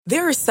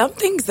There are some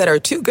things that are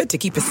too good to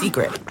keep a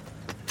secret.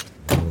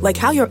 Like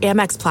how your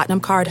Amex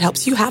Platinum card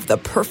helps you have the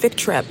perfect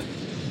trip.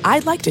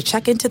 I'd like to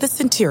check into the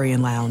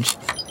Centurion Lounge.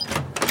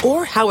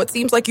 Or how it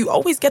seems like you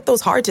always get those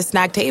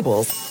hard-to-snag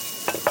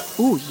tables.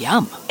 Ooh,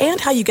 yum.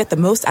 And how you get the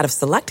most out of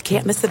select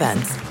can't-miss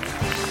events.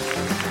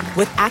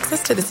 With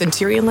access to the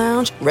Centurion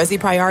Lounge, Resi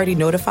Priority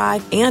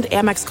Notified, and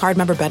Amex card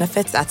member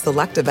benefits at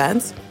select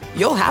events,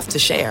 you'll have to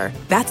share.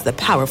 That's the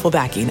powerful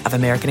backing of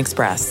American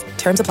Express.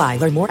 Terms apply.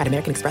 Learn more at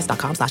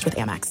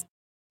americanexpress.com/withAmex.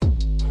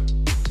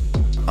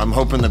 I'm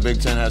hoping the Big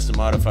Ten has to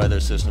modify their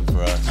system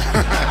for us.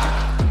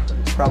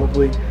 It's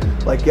probably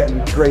like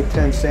getting grade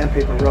 10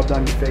 sandpaper rubbed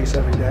on your face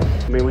every day.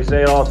 I mean, we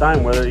say it all the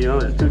time, whether,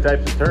 there's two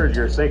types of turds,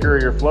 you're a sinker or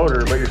you're a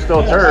floater, but you're still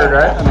a turd,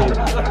 right?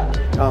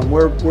 I mean,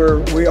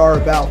 we are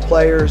about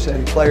players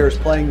and players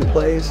playing the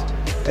plays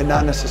and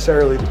not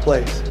necessarily the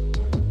plays.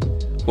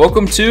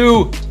 Welcome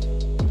to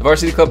the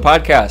Varsity Club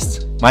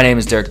Podcast. My name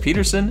is Derek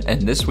Peterson,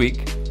 and this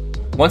week,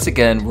 once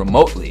again,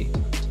 remotely,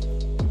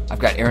 I've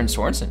got Erin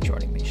Sorensen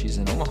joining me. She's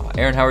in Omaha.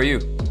 Erin, how are you?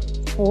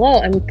 Hello,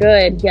 I'm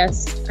good.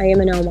 Yes, I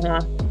am in Omaha.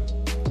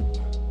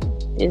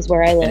 Is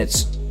where I live.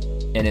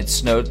 And it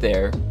snowed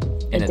there,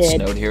 and it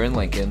snowed here in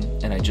Lincoln.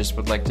 And I just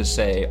would like to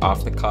say,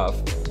 off the cuff,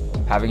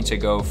 having to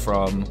go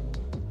from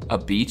a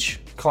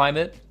beach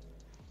climate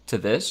to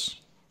this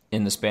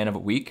in the span of a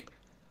week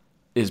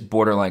is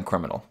borderline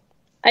criminal.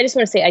 I just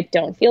want to say I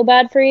don't feel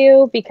bad for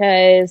you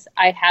because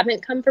I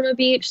haven't come from a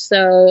beach,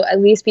 so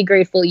at least be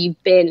grateful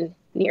you've been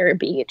near a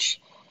beach.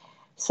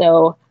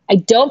 So I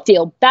don't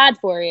feel bad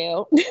for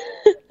you.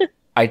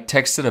 I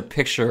texted a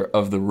picture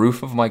of the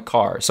roof of my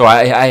car. So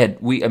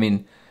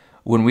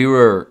when we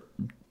were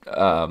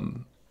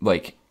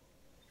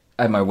I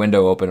had my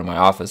window open in my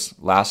office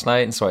last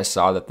night, and so I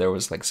saw that there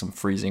was like some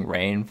freezing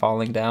rain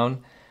falling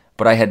down,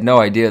 but I had no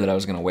idea that I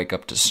was going to wake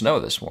up to snow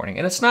this morning.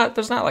 And there's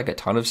not like a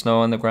ton of snow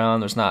on the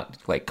ground. There's not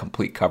like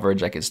complete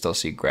coverage. I can still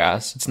see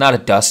grass. It's not a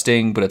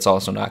dusting, but it's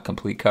also not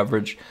complete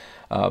coverage.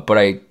 But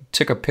I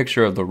took a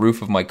picture of the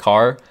roof of my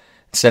car,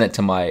 sent it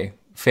to my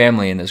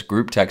family in this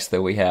group text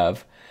that we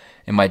have.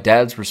 And my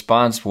dad's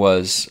response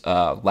was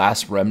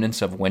last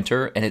remnants of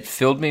winter, and it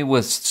filled me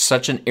with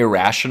such an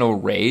irrational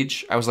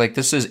rage. I was like,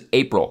 this is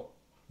April.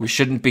 We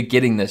shouldn't be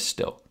getting this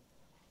still.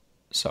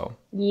 So,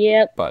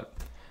 yep. But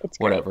it's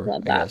whatever, I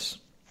guess.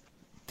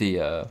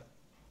 The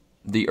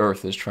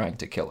earth is trying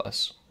to kill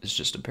us, is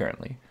just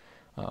apparently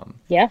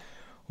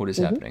what is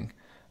happening.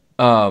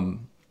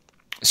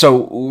 So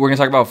we're going to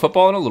talk about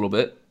football in a little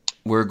bit.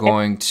 We're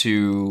going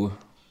to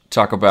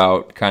talk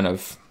about kind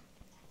of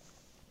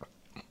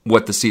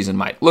what the season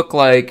might look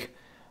like,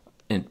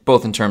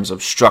 both in terms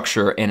of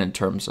structure and in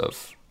terms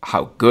of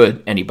how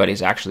good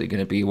anybody's actually going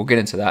to be. We'll get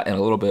into that in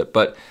a little bit.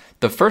 But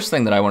the first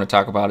thing that I want to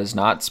talk about is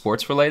not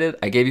sports related.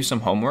 I gave you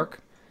some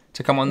homework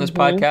to come on this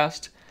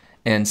podcast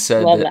and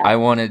said that I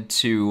wanted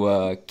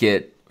to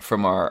get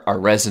from our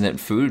resident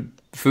food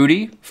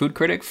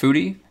critic,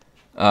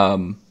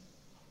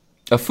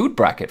 a food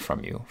bracket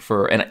from you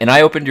and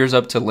I opened yours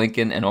up to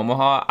Lincoln and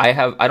Omaha.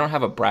 I don't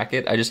have a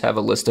bracket. I just have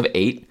a list of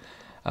 8.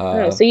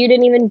 So you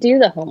didn't even do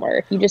the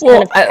homework. You just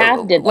kind of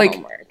half did the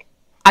homework.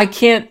 I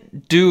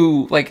can't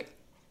do,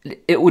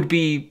 it would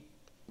be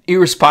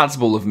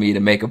irresponsible of me to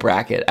make a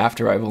bracket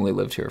after I've only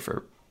lived here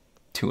for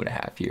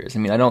 2.5 years. I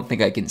mean, I don't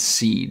think I can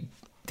seed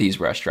these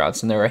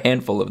restaurants, and there are a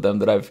handful of them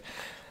that I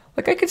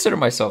consider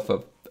myself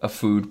a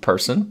food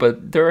person,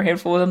 but there are a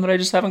handful of them that I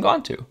just haven't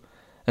gone to.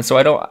 And so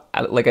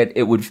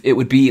it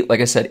would be, like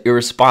I said,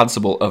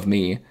 irresponsible of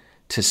me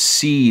to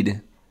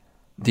seed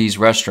these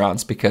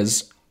restaurants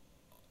because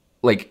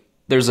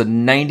there's a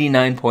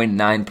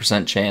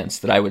 99.9% chance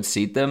that I would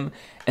seed them,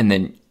 and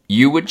then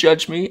you would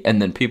judge me,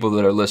 and then people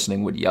that are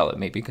listening would yell at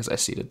me because I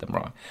seeded them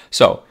wrong.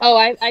 So,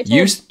 I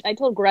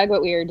told Greg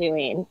what we were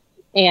doing,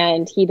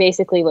 and he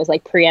basically was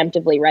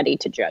preemptively ready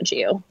to judge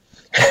you.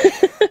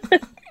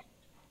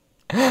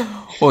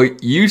 Well,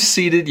 you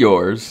seeded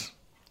yours.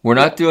 We're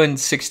not doing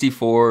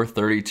 64,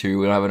 32.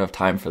 We don't have enough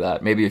time for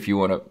that. Maybe if you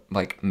want to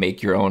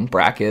make your own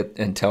bracket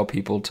and tell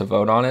people to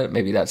vote on it,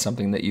 maybe that's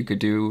something that you could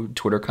do.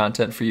 Twitter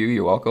content for you.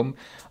 You're welcome.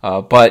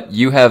 But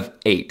you have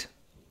 8.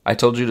 I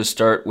told you to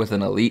start with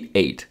an elite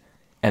 8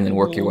 and then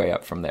work your way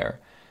up from there.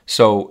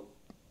 So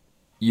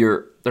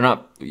your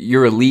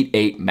elite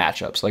 8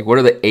 matchups. What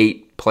are the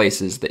 8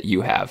 places that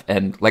you have?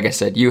 And like I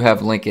said, you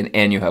have Lincoln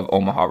and you have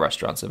Omaha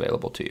restaurants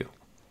available to you.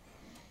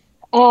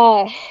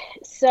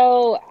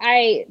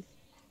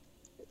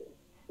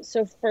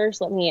 So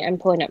first, I'm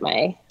pulling up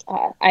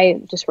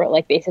I just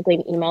wrote basically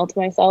an email to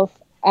myself.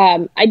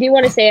 I do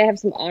want to say I have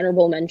some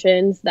honorable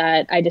mentions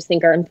that I just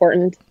think are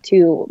important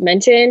to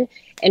mention.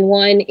 And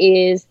one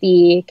is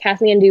the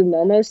Kathmandu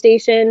Momo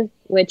Station,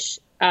 which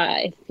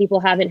if people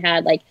haven't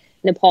had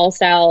Nepal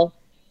style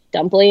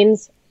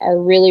dumplings are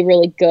really,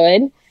 really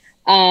good.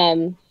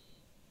 3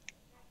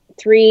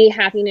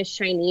 Happiness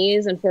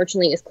Chinese,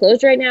 unfortunately, is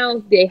closed right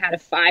now. They had a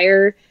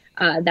fire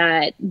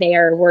that they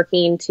are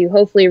working to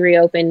hopefully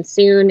reopen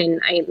soon.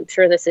 And I'm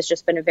sure this has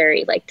just been a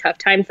very like tough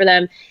time for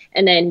them.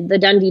 And then the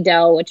Dundee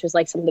Dell, which is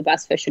like some of the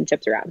best fish and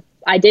chips around.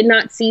 I did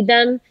not seed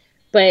them,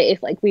 but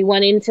if like we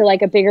went into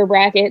like a bigger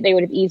bracket, they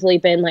would have easily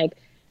been like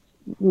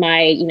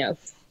my, you know,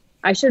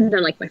 I should have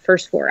done like my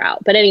first 4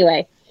 out. But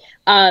anyway,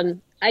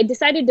 I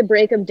decided to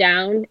break them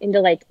down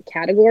into like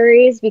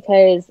categories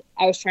because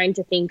I was trying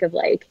to think of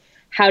like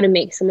how to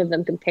make some of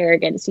them compare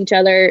against each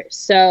other.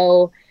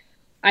 So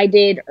I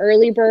did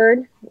Early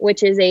Bird,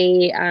 which is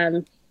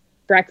a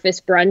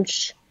breakfast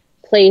brunch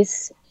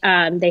place.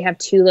 They have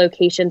 2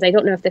 locations. I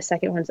don't know if the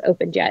second one's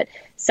opened yet.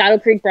 Saddle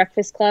Creek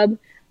Breakfast Club,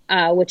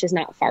 which is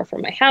not far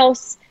from my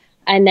house.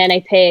 And then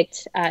I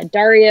picked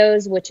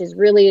Dario's, which is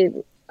really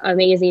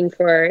amazing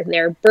for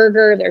their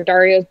burger, their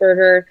Dario's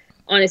burger.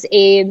 Honest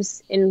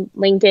Abe's in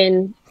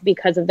Lincoln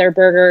because of their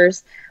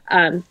burgers.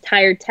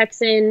 Tired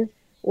Texan,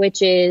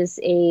 which is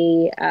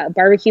a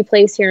barbecue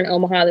place here in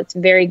Omaha that's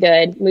very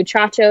good.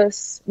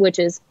 Muchachos, which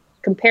is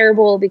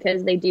comparable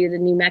because they do the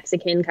New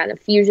Mexican kind of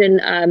fusion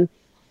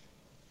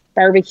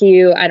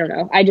barbecue. I don't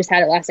know. I just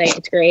had it last night.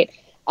 It's great.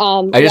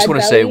 I just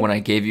want to say when I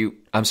gave you,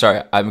 I'm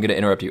sorry, I'm going to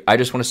interrupt you. I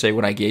just want to say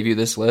when I gave you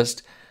this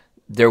list,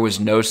 there was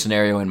no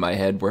scenario in my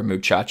head where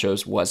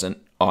Muchachos wasn't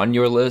on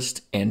your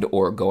list and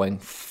or going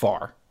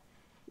far.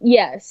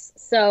 Yes.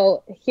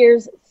 So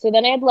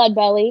then I had Lead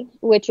Belly,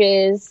 which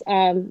is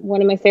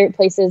one of my favorite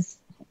places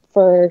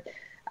for,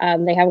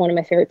 they have one of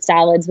my favorite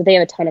salads, but they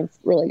have a ton of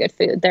really good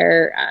food.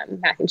 Their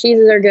mac and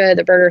cheeses are good.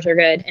 The burgers are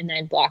good. And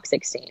then Block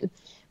 16,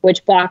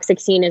 which Block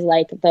 16 is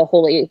like the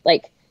holy,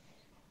 like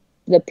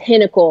the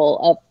pinnacle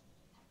of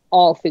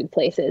all food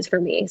places for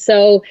me.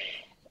 So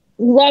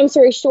long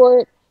story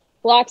short,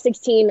 Block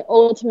 16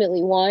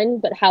 ultimately won,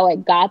 but how I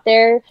got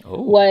there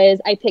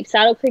was I picked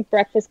Saddle Creek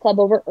Breakfast Club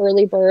over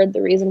Early Bird.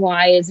 The reason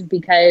why is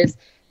because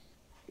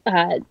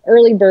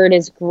Early Bird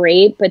is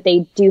great, but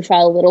they do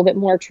fall a little bit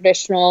more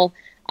traditional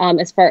I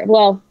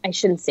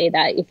shouldn't say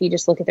that. If you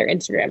just look at their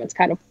Instagram, it's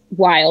kind of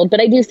wild,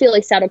 but I do feel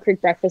like Saddle Creek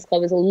Breakfast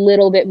Club is a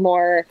little bit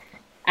more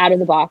out of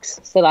the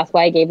box. So that's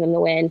why I gave them the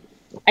win.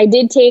 I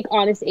did take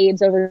Honest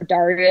Abe's over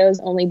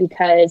Dario's only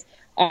because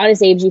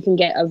Honest Abe's you can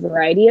get a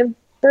variety of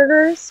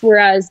burgers,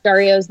 whereas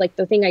Dario's, like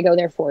the thing I go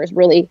there for is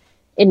really,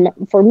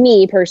 for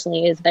me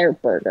personally, is their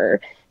burger.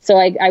 So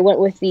I went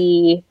with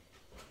the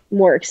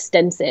more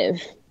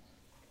extensive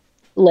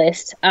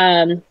list.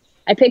 I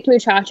picked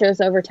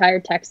Muchachos over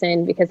Tired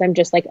Texan because I'm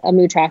just like a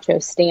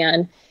Muchachos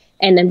stan,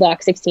 and then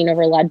Block 16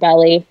 over Lead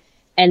Belly.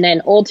 And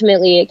then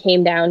ultimately it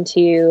came down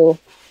to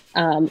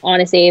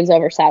Honest Abe's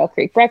over Saddle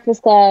Creek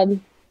Breakfast Club,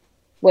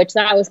 which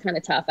that was kind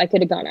of tough. I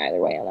could have gone either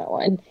way on that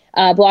one.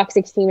 Block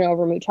 16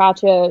 over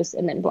Muchachos,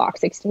 and then Block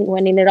 16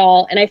 winning it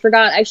all. And I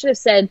forgot, I should have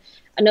said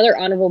another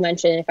honorable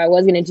mention if I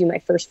was going to do my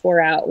first 4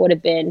 out would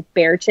have been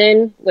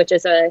Bearton, which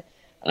is a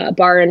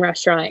bar and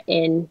restaurant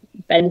in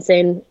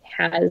Benson,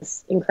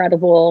 has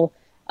incredible,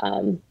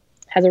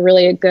 has a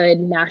really good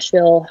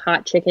Nashville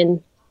hot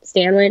chicken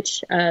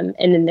sandwich. And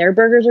then their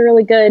burgers are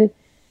really good.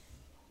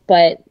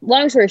 But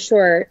long story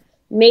short,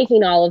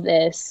 making all of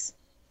this,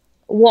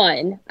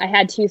 one, I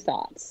had 2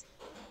 thoughts.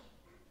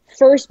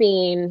 First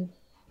being,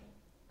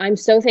 I'm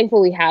so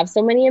thankful we have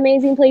so many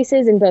amazing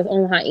places in both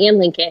Omaha and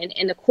Lincoln.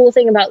 And the cool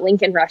thing about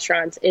Lincoln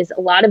restaurants is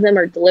a lot of them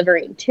are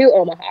delivering to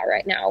Omaha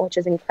right now, which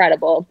is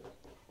incredible.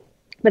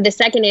 But the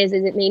second is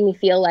it made me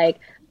feel like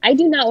I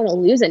do not want to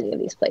lose any of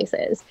these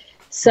places.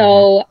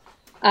 So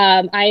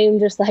I am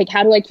just like,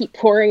 how do I keep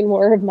pouring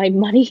more of my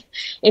money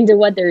into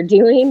what they're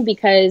doing?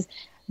 Because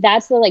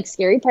that's the like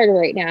scary part of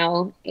right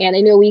now. And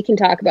I know we can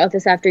talk about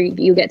this after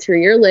you get through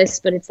your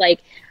list, but it's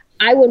like,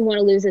 I wouldn't want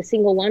to lose a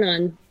single one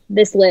on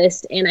this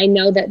list. And I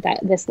know that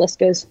this list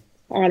goes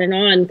on and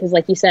on. Cause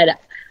like you said,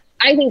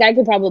 I think I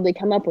could probably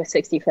come up with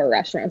 64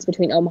 restaurants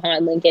between Omaha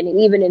and Lincoln, and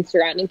even in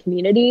surrounding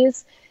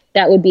communities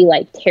that would be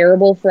like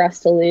terrible for us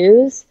to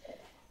lose.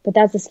 But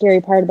that's the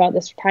scary part about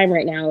this time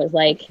right now is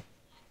like,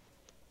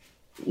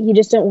 you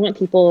just don't want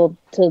people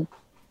to,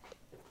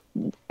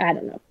 I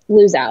don't know,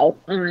 lose out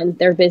on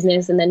their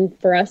business, and then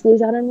for us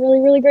lose out on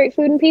really, really great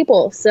food and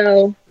people.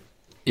 So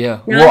yeah,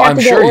 now well, I have I'm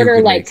to sure go order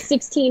you like make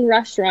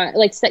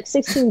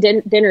 16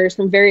 dinners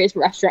from various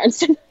restaurants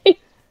tonight.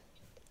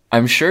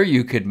 I'm sure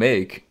you could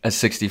make a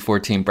 64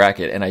 team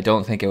bracket, and I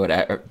don't think it would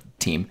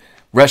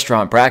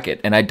restaurant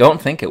bracket, and I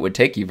don't think it would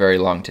take you very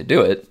long to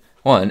do it.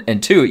 1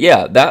 and 2,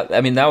 yeah,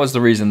 that was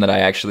the reason that I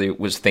actually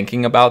was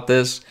thinking about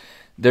this.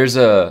 There's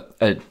a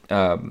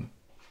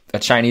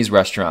Chinese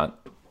restaurant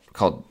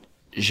called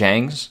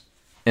Zhang's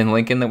in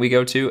Lincoln that we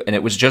go to, and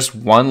it was just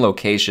one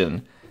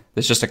location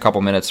that's just a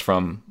couple minutes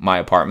from my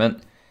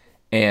apartment,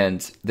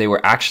 and they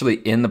were actually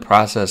in the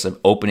process of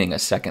opening a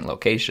second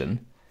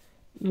location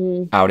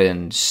out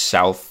in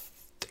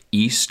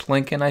southeast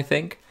Lincoln, I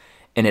think,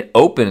 and it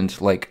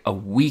opened like a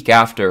week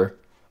after,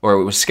 or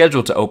it was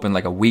scheduled to open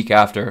like a week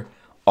after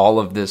all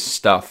of this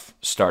stuff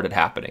started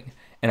happening.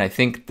 And I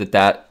think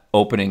that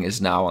opening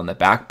is now on the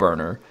back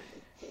burner,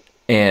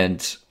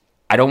 and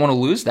I don't want to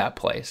lose that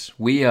place.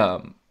 We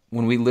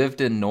when we lived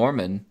in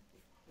Norman,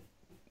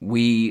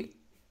 we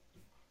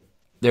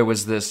there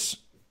was this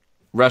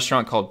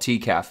restaurant called Tea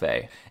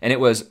Cafe, and it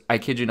was, I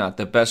kid you not,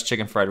 the best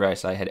chicken fried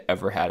rice I had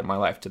ever had in my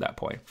life to that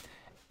point.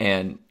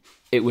 And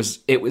it was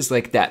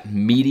like that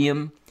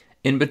medium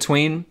in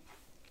between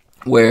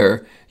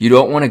where you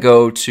don't want to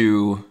go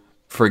to,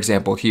 for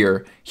example,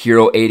 here,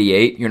 Hero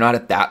 88. You're not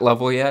at that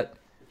level yet,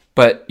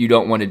 but you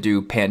don't want to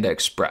do Panda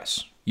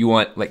Express. You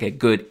want like a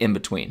good in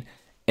between.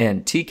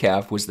 And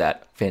TCAF was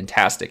that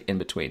fantastic in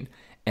between.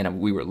 And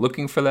we were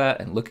looking for that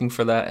and looking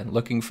for that and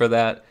looking for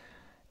that.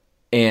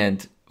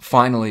 And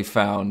finally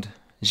found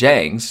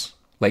Zhang's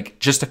like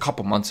just a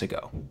couple months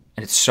ago.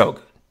 And it's so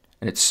good.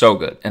 And it's so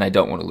good. And I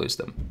don't want to lose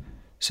them.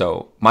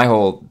 So my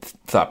whole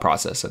thought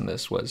process in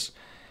this was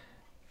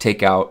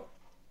takeout,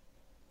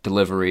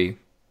 delivery,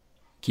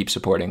 keep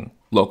supporting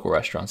local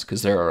restaurants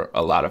because there are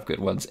a lot of good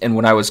ones. And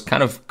when I was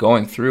kind of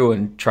going through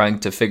and trying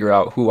to figure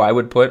out who I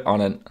would put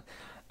on an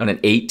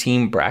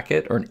 8-team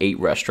bracket or an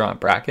 8-restaurant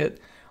bracket,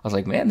 I was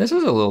like, man, this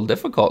is a little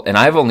difficult. And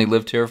I've only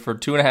lived here for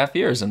 2.5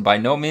 years, and by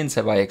no means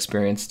have I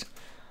experienced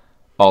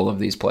all of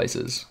these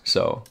places.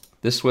 So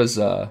this was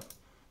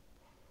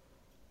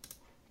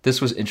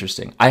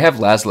interesting. I have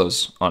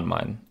Laszlo's on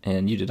mine,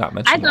 and you did not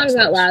mention. I thought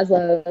about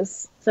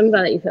Laszlo's. So I'm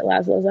glad that you put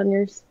Laszlo's on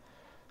yours.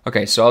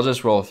 Okay, so I'll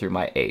just roll through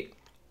my 8.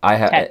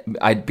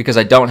 Because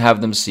I don't have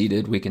them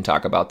seated. We can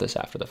talk about this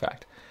after the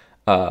fact.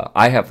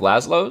 I have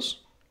Laszlo's.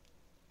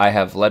 I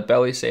have Lead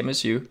Belly, same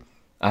as you.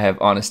 I have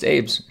Honest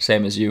Abe's,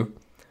 same as you.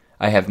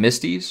 I have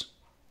Misty's.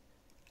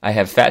 I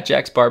have Fat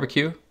Jack's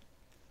Barbecue.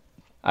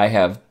 I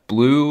have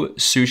Blue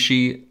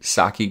Sushi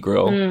Sake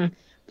Grill.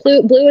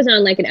 Blue was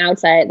on like an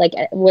outside, like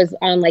was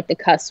on like the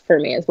cusp for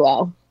me as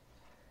well.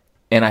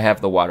 And I have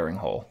the Watering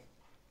Hole.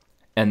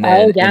 And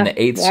then in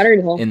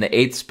the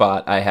eighth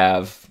spot, I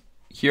have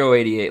Hero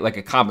 88, like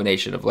a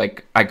combination of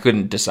like, I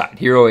couldn't decide.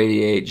 Hero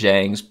 88,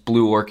 Zhang's,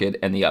 Blue Orchid,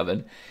 and the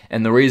Oven.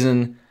 And the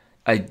reason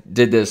I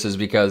did this is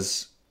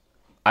because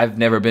I've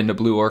never been to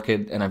Blue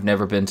Orchid and I've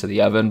never been to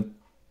the Oven.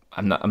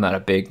 I'm not a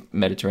big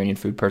Mediterranean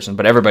food person,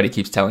 but everybody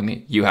keeps telling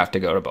me you have to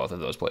go to both of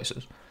those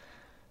places.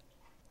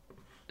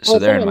 So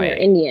they're in my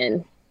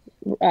Indian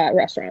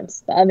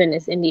restaurants. The Oven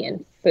is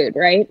Indian food,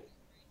 right?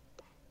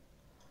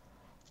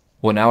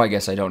 Well, now I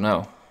guess I don't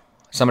know.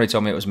 Somebody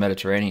told me it was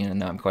Mediterranean, and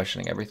now I'm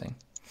questioning everything.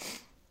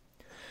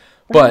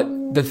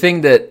 But the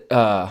thing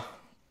that,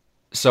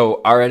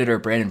 so our editor,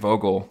 Brandon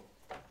Vogel,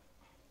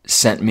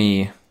 sent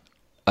me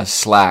a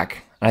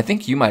Slack, and I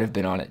think you might have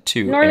been on it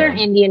too. Northern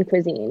Indian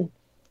cuisine.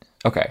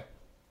 Okay,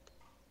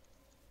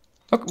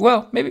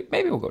 well, maybe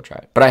we'll go try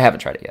it, but I haven't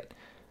tried it yet.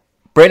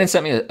 Brandon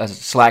sent me a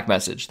Slack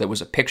message that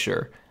was a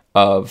picture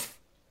of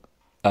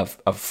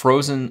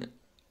frozen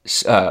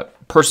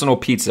personal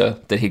pizza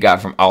that he got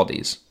from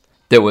Aldi's.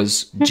 There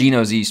was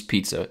Gino's East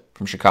Pizza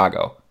from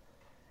Chicago.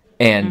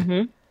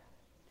 And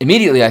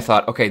immediately I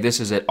thought, okay, this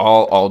is at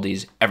all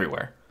Aldi's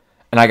everywhere.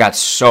 And I got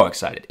so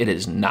excited. It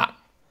is not.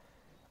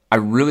 I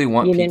really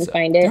want pizza. You didn't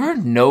find it? There are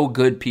no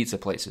good pizza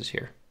places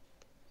here.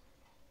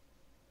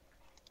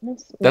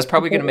 That's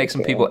probably going to make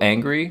some people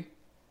angry,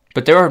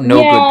 but there are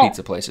no good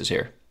pizza places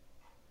here.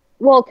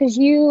 Well, because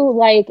you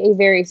like a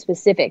very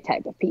specific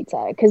type of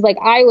pizza. Because like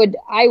I would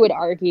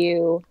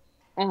argue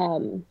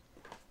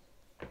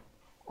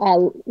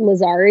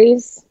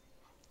Lazzari's.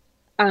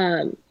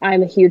 I'm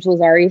a huge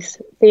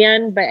Lazzari's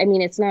fan, but I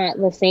mean it's not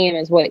the same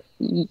as what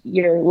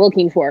you're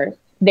looking for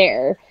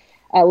there.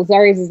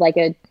 Lazzari's is like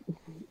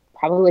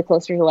probably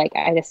closer to like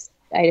I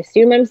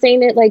assume I'm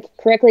saying it like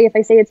correctly if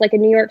I say it's like a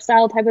New York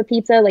style type of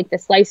pizza. Like the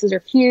slices are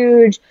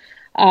huge.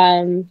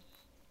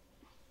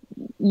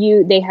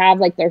 They have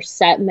like their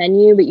set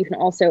menu, but you can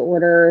also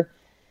order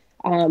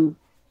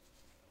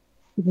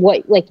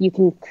what like you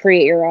can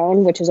create your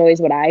own, which is always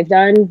what I've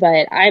done.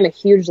 But I'm a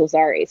huge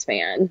Lazzari's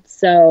fan,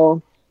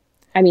 so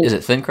I mean, is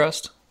it thin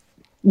crust?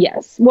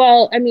 Yes.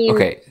 Well, I mean,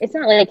 It's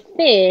not like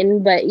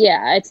thin, but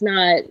yeah, it's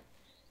not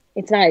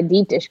a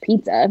deep dish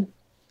pizza.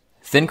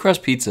 Thin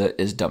crust pizza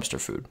is dumpster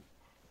food.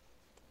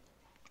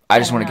 I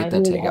just want to get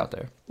that take out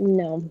there.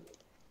 No.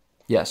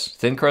 Yes,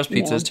 thin crust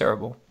pizza is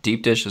terrible.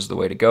 Deep dish is the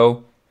way to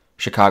go.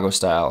 Chicago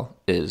style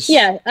is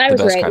I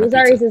was right.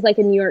 Lazzari's is like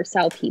a New York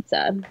style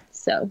pizza,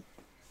 so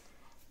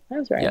I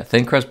was right. Yeah,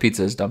 thin crust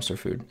pizza is dumpster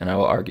food, and I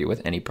will argue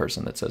with any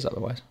person that says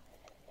otherwise.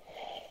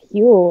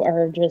 You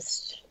are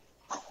just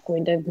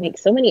going to make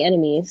so many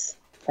enemies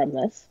from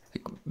this.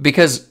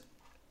 Because,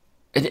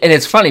 and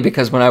it's funny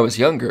because when I was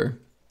younger,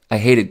 I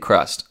hated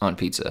crust on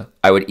pizza.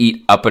 I would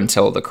eat up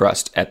until the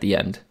crust at the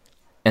end.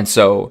 And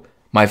so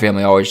my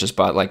family always just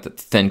bought like the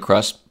thin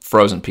crust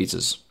frozen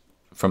pizzas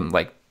from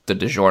like the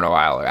DiGiorno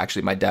aisle. Or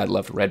actually, my dad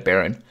loved Red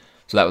Baron.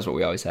 So that was what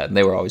we always had. And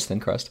they were always thin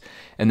crust.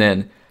 And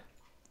then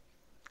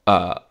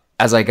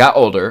as I got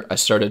older, I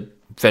started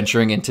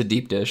venturing into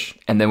deep dish.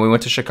 And then we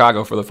went to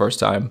Chicago for the first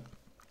time.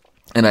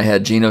 And I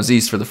had Gino's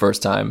East for the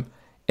first time.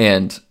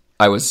 And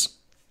I was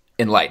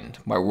enlightened.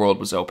 My world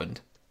was opened.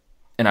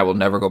 And I will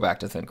never go back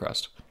to thin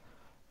crust.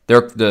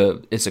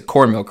 It's a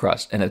cornmeal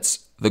crust. And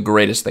it's the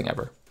greatest thing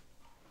ever.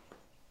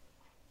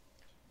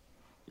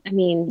 I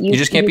mean, you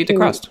just can't beat the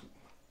crust.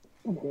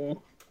 Mm-hmm.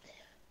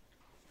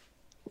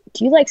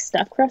 Do you like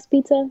stuffed crust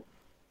pizza?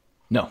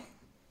 No.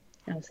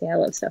 Honestly, I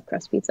love stuffed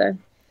crust pizza.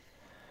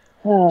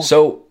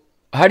 So,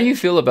 how do you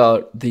feel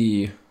about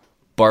the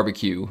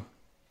barbecue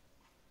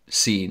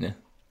scene,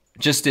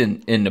 just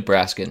in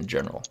Nebraska in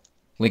general?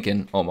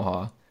 Lincoln,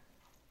 Omaha.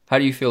 How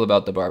do you feel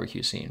about the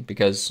barbecue scene?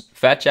 Because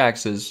Fat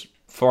Jack's is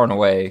far and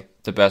away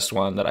the best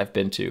one that I've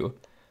been to.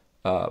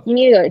 You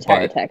need to go to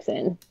Tired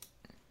Texan.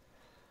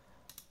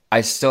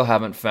 I still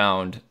haven't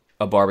found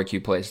a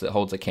barbecue place that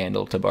holds a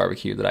candle to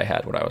barbecue that I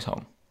had when I was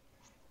home.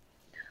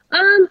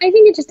 I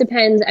think it just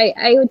depends.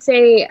 I would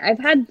say I've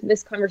had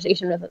this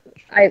conversation and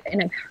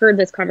I've heard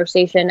this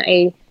conversation.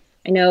 I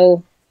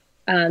know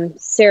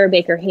Sarah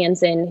Baker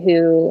Hansen,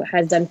 who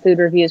has done food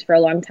reviews for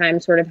a long time,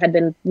 sort of had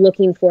been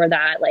looking for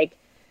that like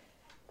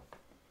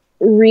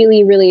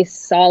really, really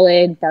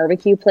solid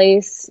barbecue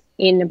place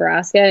in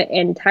Nebraska,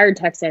 and Tired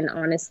Texan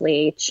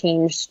honestly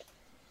changed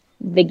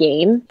the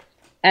game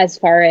as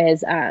far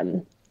as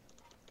I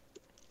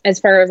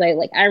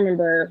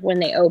remember when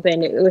they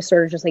opened, it was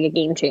sort of just like a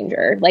game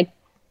changer. Like,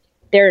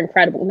 they're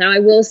incredible. Now, I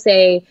will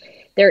say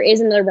there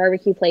is another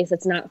barbecue place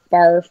that's not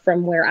far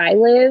from where I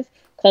live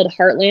called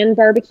Heartland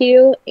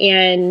Barbecue,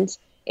 and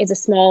it's a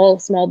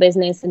small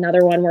business.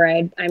 Another one where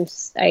I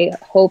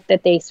hope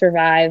that they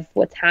survive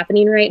what's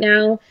happening right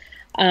now.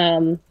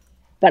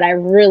 But I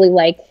really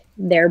like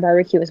their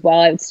barbecue as well.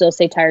 I would still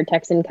say Tired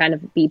Texan kind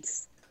of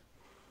beats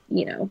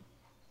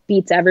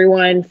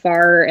everyone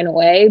far and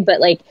away,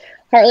 but like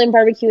Heartland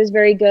Barbecue is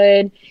very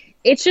good.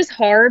 It's just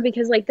hard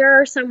because like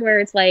there are some where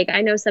it's like,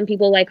 I know some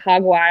people like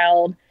Hog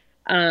Wild,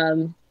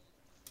 and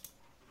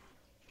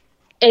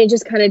it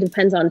just kind of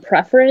depends on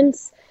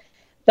preference.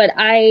 But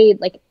I'm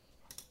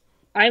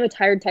a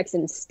Tired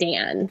Texan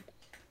stan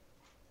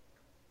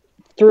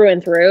through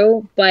and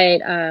through,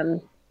 but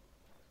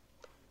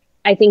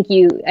I think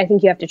you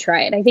have to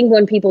try it. I think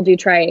when people do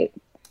try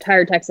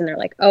Tired Texan, they're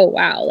like, oh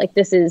wow, like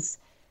this is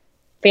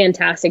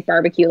fantastic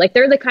barbecue. Like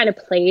they're the kind of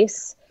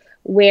place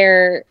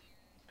where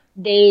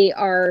they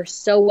are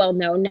so well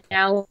known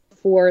now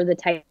for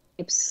the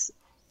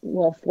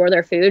for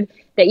their food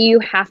that you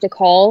have to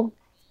call.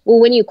 Well,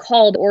 when you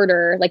call to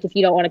order, like if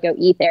you don't want to go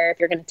eat there, if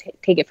you're going to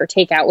take it for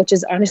takeout, which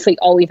is honestly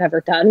all we've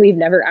ever done. We've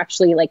never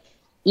actually like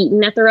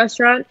eaten at the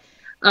restaurant.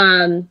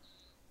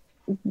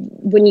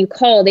 When you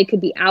call, they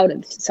could be out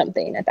of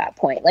something at that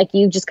point. Like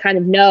you just kind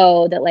of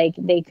know that like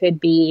they could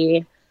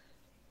be,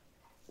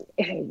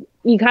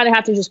 you kind of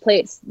have to just play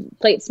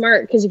it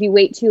smart, because if you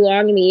wait too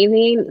long in the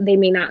evening, they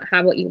may not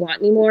have what you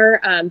want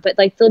anymore. But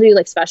like they'll do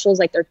like specials,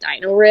 like their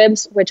dino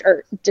ribs, which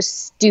are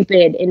just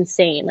stupid,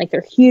 insane. Like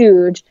they're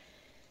huge.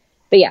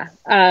 But yeah,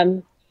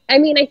 I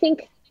mean, I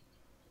think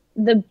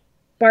the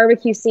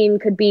barbecue scene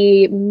could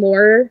be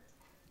more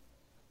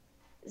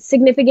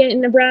significant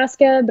in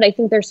Nebraska, but I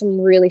think there's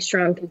some really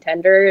strong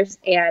contenders.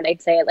 And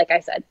I'd say, like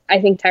I said,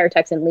 I think Tired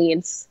Texan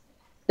leads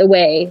the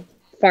way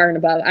far and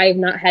above. I have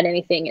not had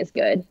anything as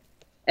good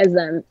as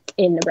them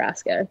in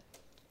Nebraska.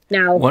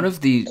 Now,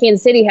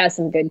 Kansas City has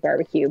some good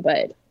barbecue,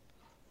 but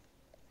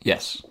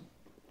yes,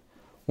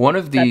 one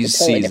of these that's a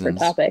totally seasons, different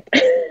topic.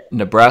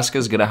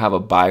 Nebraska's going to have a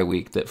bye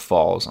week that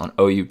falls on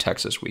OU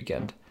Texas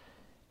weekend,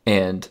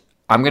 and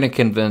I'm going to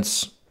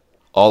convince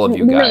all of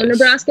you guys. No,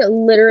 Nebraska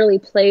literally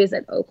plays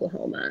at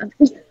Oklahoma.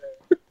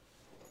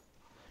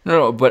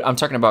 No, but I'm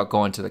talking about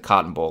going to the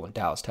Cotton Bowl in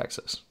Dallas,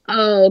 Texas.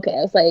 Oh, okay.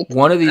 I was like,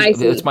 one of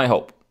these. It's my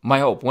hope. My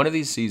hope. One of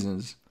these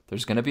seasons,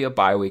 there's going to be a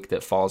bye week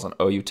that falls on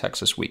OU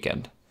Texas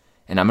weekend,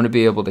 and I'm going to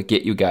be able to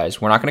get you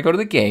guys. We're not going to go to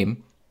the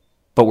game,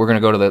 but we're going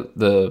to go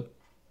to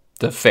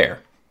the fair,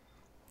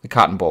 the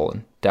Cotton Bowl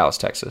in Dallas,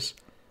 Texas,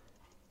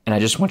 and I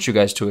just want you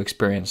guys to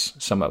experience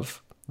some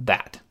of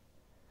that,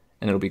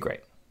 and it'll be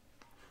great.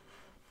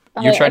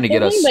 You're trying to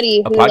get us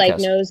anybody a who podcast. like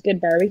knows good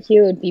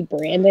barbecue would be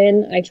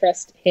Brandon. I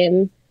trust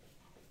him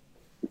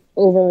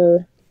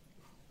over.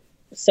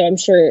 So I'm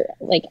sure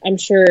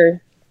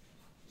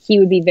he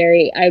would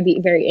be I would be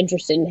very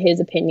interested in his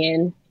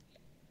opinion,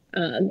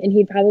 and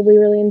he'd probably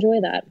really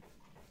enjoy that.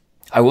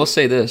 I will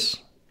say this: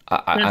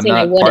 I'm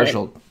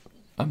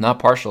not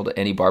partial to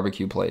any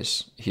barbecue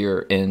place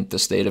here in the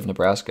state of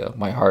Nebraska.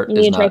 My heart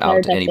is not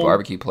out to any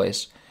barbecue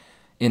place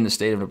in the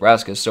state of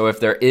Nebraska. So if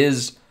there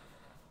is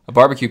a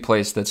barbecue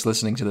place that's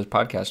listening to this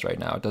podcast right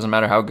now, it doesn't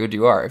matter how good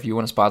you are. If you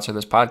want to sponsor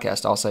this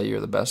podcast, I'll say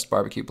you're the best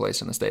barbecue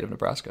place in the state of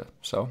Nebraska.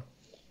 So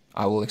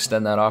I will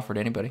extend that offer to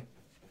anybody.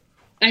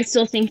 I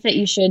still think that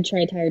you should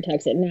try Tired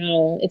Texan.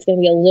 Now, it's going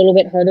to be a little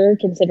bit harder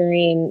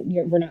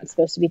considering we're not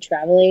supposed to be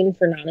traveling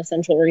for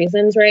non-essential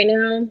reasons right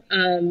now,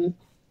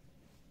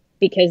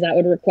 because that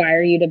would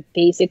require you to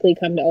basically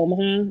come to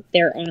Omaha.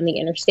 They're on the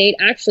interstate,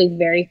 actually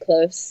very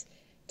close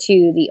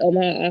to the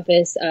Omaha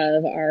office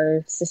of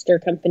our sister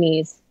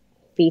companies,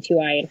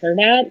 B2I and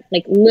Hurrdat.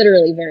 Like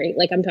literally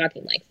I'm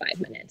talking like 5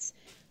 minutes.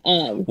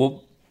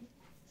 We'll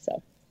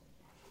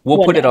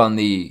put it on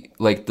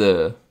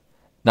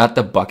not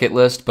the bucket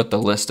list, but the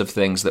list of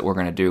things that we're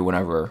going to do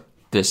whenever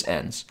this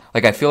ends.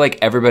 Like, I feel like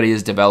everybody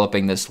is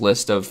developing this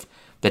list of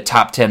the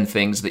top 10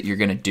 things that you're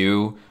going to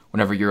do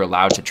whenever you're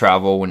allowed to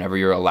travel, whenever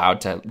you're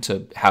allowed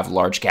to have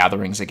large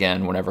gatherings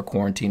again, whenever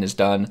quarantine is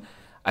done.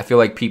 I feel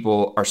like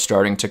people are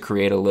starting to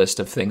create a list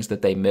of things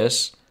that they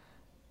miss.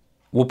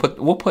 We'll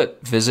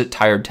put visit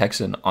Tired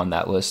Texan on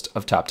that list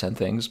of top 10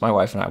 things. My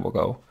wife and I will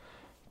go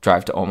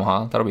drive to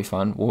Omaha. That'll be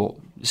fun. We'll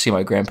see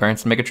my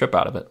grandparents and make a trip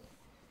out of it.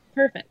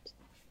 Perfect.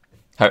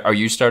 Are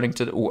you starting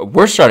to?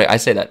 We're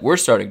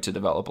starting to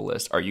develop a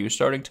list. Are you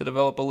starting to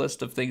develop a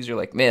list of things you're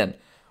like, man,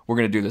 we're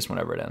going to do this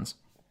whenever it ends?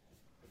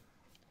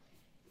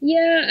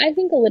 Yeah, I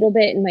think a little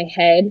bit in my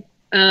head.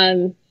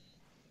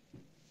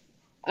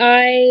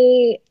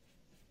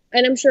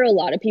 And I'm sure a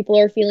lot of people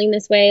are feeling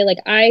this way. Like,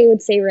 I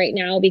would say right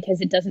now,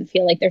 because it doesn't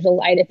feel like there's a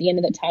light at the end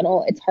of the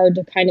tunnel, it's hard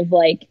to kind of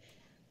like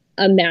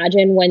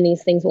imagine when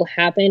these things will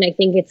happen. I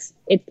think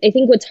I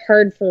think what's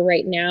hard for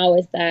right now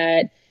is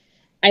that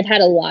I've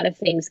had a lot of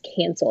things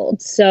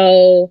canceled.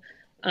 So,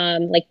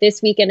 like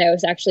this weekend, I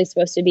was actually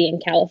supposed to be in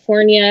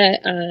California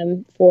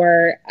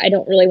for, I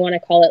don't really want to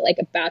call it like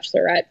a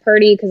bachelorette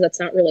party, because that's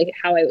not really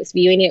how I was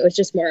viewing it. It was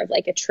just more of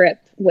like a trip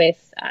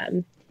with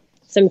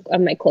some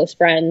of my close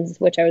friends,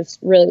 which I was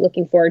really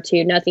looking forward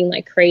to. Nothing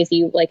like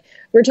crazy. Like,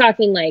 we're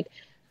talking like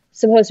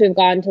supposed to have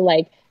gone to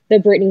like the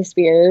Britney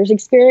Spears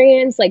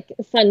experience, like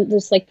fun,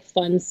 just like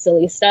fun,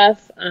 silly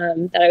stuff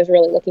that I was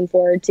really looking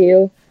forward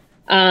to.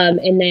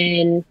 And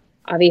then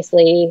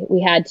obviously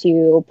we had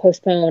to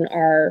postpone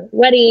our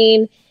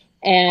wedding.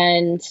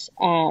 And,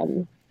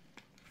 but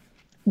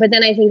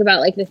then I think about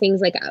like the things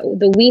like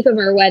the week of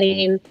our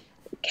wedding,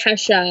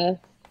 Kesha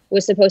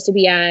was supposed to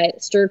be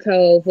at Stir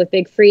Cove with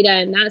Big Frida,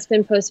 and that's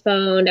been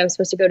postponed. I was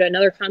supposed to go to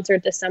another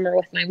concert this summer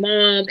with my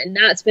mom, and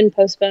that's been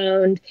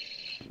postponed.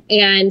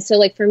 And so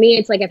like for me,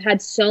 it's like I've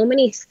had so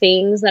many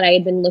things that I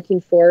had been looking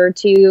forward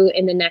to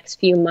in the next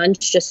few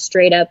months just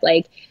straight up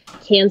like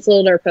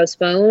canceled or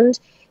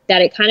postponed,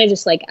 that it kind of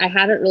just like I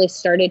haven't really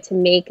started to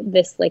make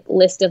this like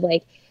list of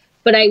like,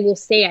 but I will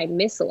say I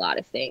miss a lot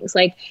of things.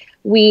 Like,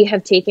 we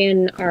have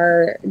taken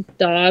our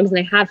dogs,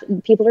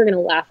 and people are going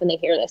to laugh when they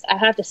hear this. I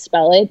have to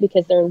spell it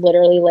because they're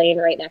literally laying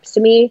right next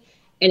to me.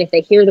 And if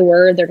they hear the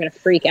word, they're going to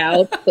freak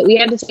out. But we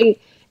have to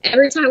take,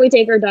 every time we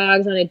take our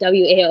dogs on a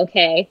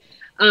WAOK,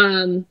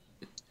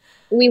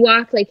 we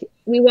walk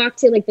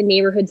to like the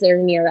neighborhoods that are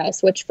near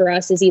us, which for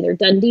us is either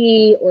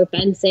Dundee or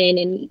Benson.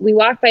 And we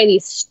walk by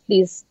these,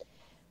 you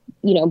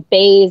know,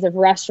 bays of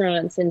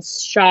restaurants and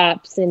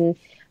shops, and,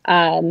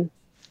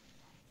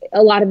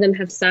 a lot of them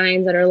have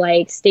signs that are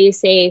like, stay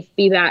safe,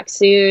 be back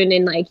soon.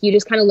 And like, you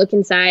just kind of look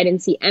inside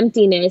and see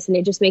emptiness. And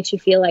it just makes you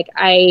feel like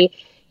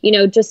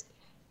just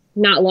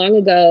not long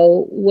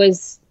ago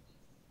was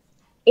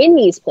in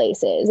these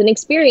places and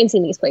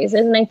experiencing these places.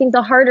 And I think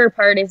the harder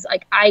part is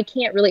like, I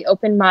can't really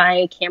open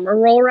my camera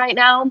roll right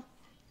now,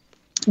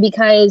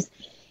 because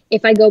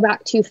if I go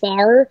back too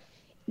far,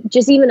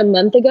 just even a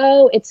month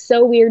ago, it's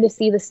so weird to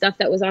see the stuff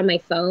that was on my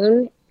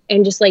phone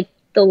and just like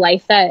the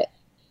life that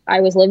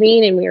I was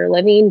living and we were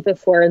living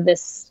before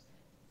this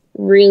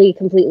really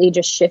completely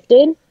just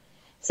shifted.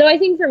 So I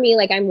think for me,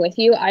 like, I'm with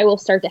you. I will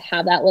start to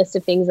have that list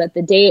of things that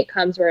the day it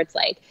comes where it's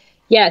like,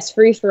 yes,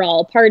 free for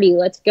all, party,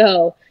 let's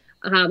go.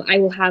 I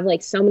will have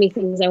like so many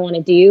things I want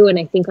to do. And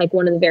I think like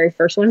one of the very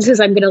first ones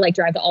is I'm going to like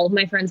drive to all of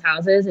my friends'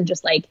 houses and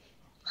just like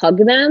hug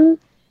them,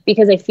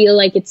 because I feel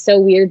like it's so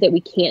weird that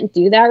we can't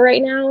do that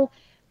right now.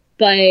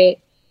 But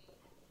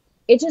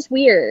it's just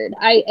weird.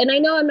 I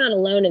know I'm not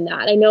alone in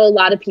that. I know a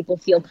lot of people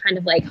feel kind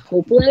of like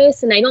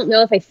hopeless, and I don't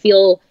know if I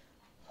feel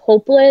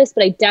hopeless,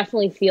 but I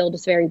definitely feel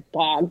just very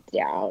bogged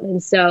down.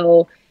 And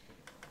so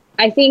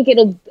I think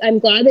I'm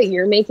glad that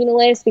you're making a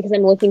list, because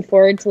I'm looking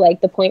forward to like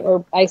the point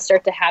where I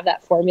start to have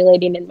that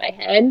formulating in my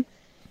head,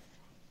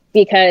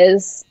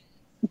 because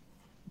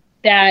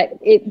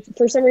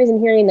for some reason,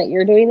 hearing that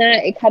you're doing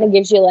that, it kind of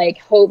gives you like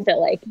hope that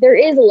like there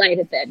is a light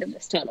at the end of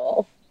this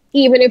tunnel,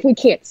 even if we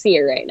can't see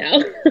it right now.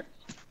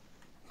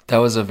 That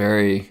was a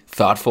very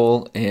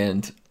thoughtful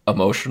and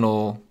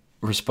emotional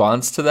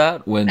response to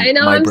that. When I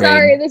know, I'm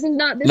sorry, this is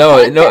not this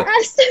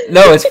podcast.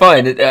 No, it's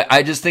fine.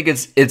 I just think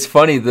it's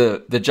funny,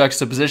 the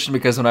juxtaposition,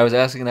 because when I was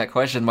asking that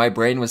question, my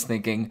brain was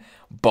thinking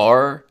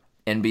bar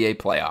NBA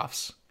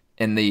playoffs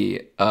and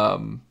the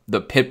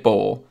Pit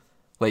Bowl.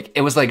 Like,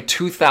 it was like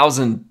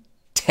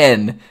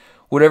 2010,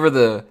 whatever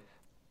the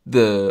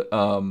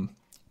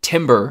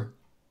Timber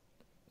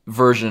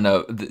version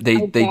of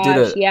they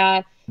did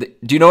yeah.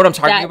 Do you know what I'm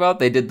talking about?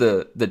 They did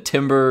the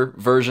Timber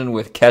version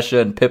with Kesha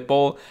and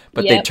Pitbull,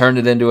 but they turned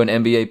it into an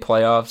NBA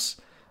playoffs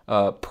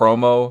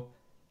promo.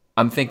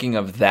 I'm thinking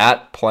of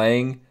that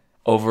playing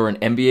over an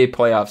NBA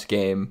playoffs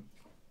game,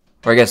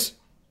 or I guess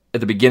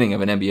at the beginning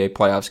of an NBA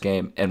playoffs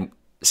game, and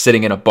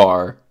sitting in a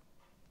bar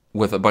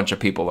with a bunch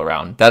of people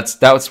around.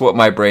 That's what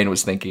my brain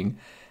was thinking.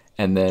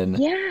 And then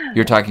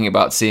you're talking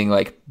about seeing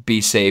like "Be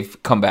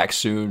safe, come back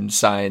soon"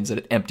 signs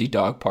at empty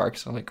dog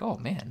parks. I'm like, oh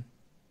man,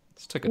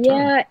 this took a turn.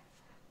 Yeah.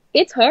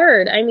 It's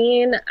hard. I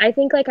mean, I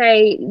think like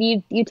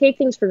you take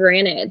things for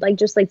granted, like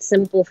just like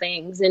simple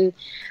things. And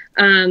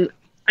I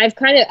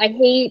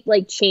hate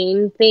like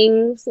chain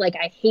things. Like,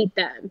 I hate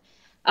them.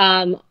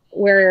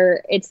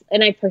 where it's,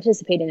 and I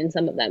participated in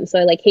some of them, so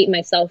I like hate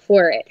myself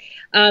for it.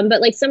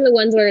 But like some of the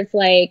ones where it's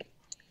like,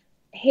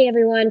 hey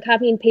everyone,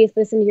 copy and paste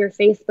this into your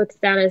Facebook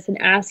status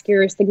and ask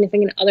your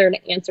significant other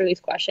to answer these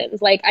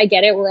questions. Like, I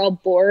get it, we're all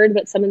bored,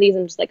 but some of these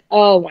I'm just like,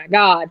 oh my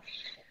God.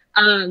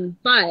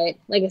 But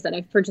like I said,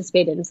 I've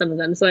participated in some of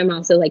them, so I'm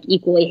also like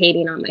equally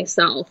hating on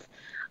myself.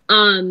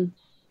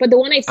 But the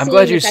one I've seen, I'm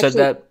glad you said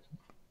that.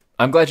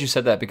 I'm glad you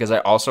said that because I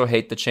also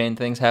hate the chain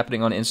things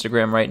happening on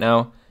Instagram right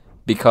now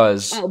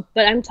because... Oh,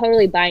 but I'm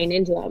totally buying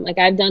into them. Like,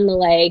 I've done the,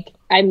 like,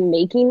 I'm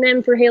making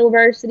them for Halo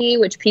Varsity,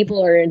 which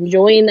people are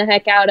enjoying the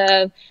heck out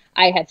of.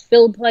 I have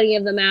filled plenty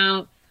of them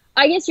out.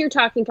 I guess you're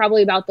talking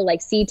probably about the,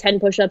 like, see 10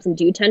 push-ups and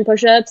do 10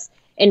 push-ups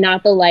and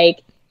not the,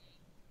 like,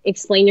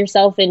 explain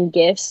yourself in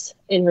GIFs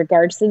in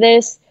regards to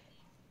this.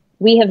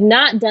 We have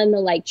not done the,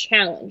 like,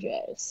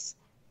 challenges,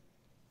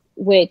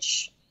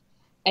 which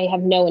I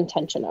have no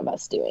intention of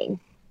us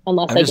doing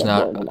unless I get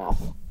bored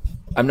enough.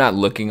 I'm not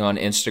looking on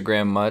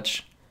Instagram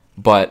much,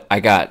 but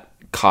I got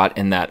caught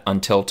in that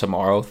until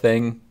tomorrow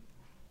thing.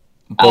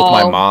 Both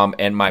my mom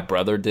and my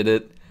brother did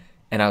it.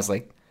 And I was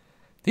like,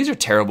 these are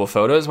terrible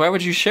photos. Why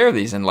would you share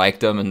these? And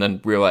liked them and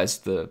then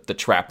realized the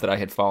trap that I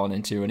had fallen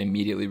into and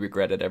immediately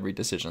regretted every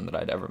decision that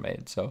I'd ever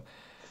made. So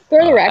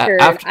for the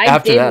record,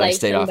 after that, I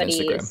stayed off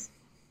Instagram.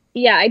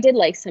 Yeah, I did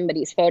like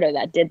somebody's photo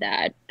that did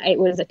that. It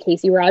was a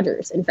Casey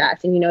Rogers, in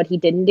fact. And you know what he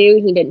didn't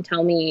do? He didn't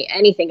tell me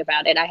anything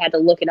about it. I had to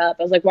look it up.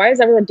 I was like, why is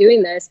everyone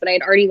doing this? But I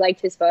had already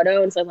liked his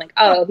photo. And so I'm like,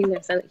 oh, he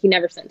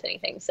never sent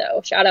anything.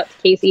 So shout out to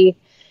Casey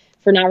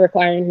for not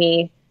requiring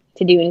me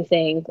to do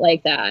anything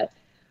like that.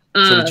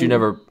 So did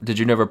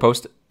you never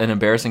post an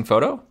embarrassing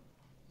photo?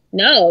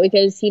 No,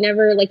 because he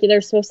never, like,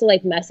 they're supposed to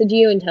like message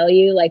you and tell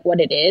you like what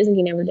it is. And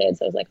he never did.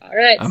 So I was like, all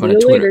right, I'm going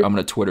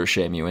to Twitter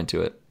shame you into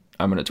it.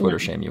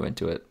 Shame you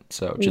into it.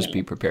 So just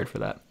be prepared for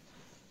that.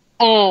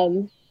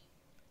 No,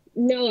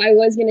 I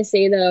was going to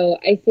say though,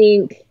 I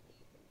don't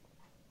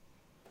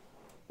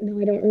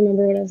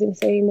remember what I was going to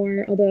say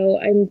anymore.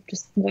 Although I'm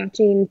just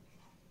watching,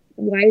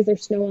 why is there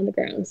snow on the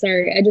ground?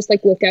 Sorry. I just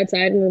like looked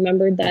outside and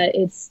remembered that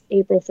it's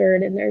April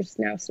 3rd and there's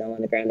now snow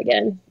on the ground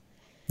again.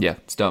 Yeah,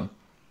 it's dumb.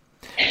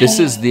 This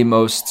is the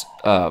most,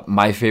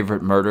 My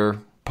Favorite Murder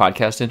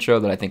podcast intro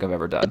that I think I've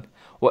ever done.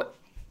 What?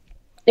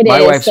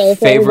 My wife's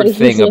favorite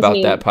thing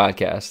about that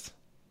podcast.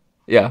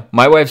 Yeah,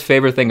 my wife's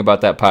favorite thing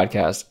about that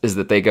podcast is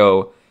that they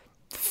go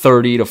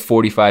 30 to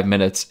 45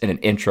 minutes in an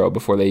intro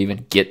before they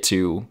even get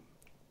to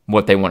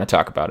what they want to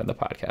talk about in the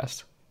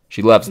podcast.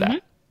 She loves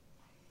that.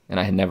 And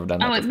I had never done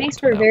that before. It makes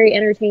for very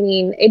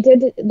entertaining. It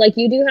did, like,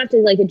 you do have to,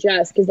 like,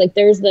 adjust, because, like,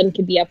 theirs then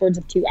could be upwards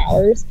of 2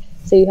 hours,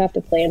 so you have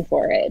to plan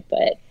for it.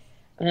 But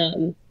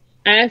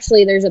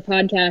actually, there's a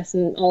podcast,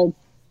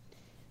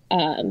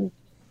 and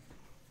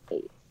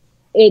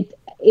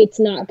it's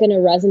not going to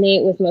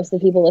resonate with most of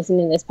the people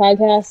listening to this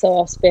podcast, so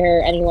I'll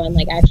spare anyone,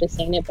 like, actually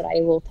saying it, but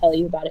I will tell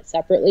you about it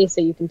separately, so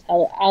you can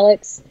tell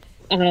Alex.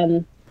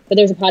 But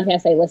there's a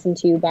podcast I listened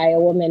to by a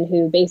woman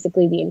who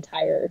basically the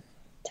entire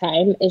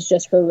time is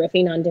just her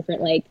riffing on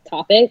different like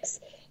topics,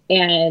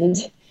 and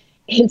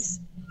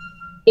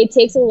it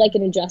takes like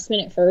an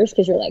adjustment at first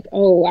because you're like,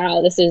 oh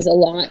wow, this is a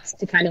lot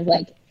to kind of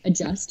like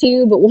adjust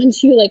to, but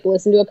once you like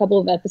listen to a couple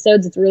of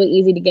episodes, it's really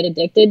easy to get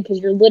addicted because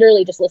you're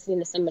literally just listening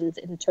to someone's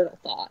internal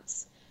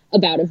thoughts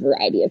about a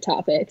variety of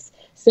topics.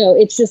 So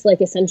it's just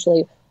like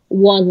essentially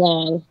one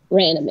long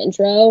random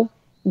intro,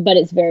 but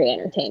it's very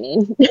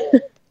entertaining.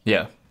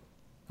 Yeah,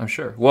 I'm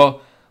sure.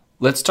 Well,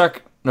 let's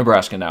talk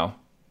Nebraska now.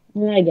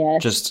 I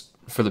guess. Just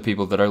for the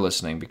people that are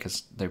listening,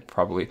 because they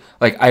probably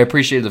like, I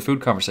appreciated the food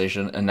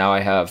conversation, and now I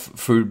have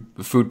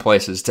food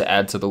places to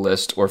add to the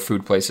list, or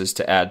food places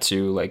to add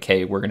to, like,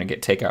 hey, we're going to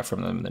get takeout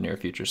from them in the near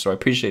future. So I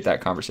appreciate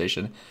that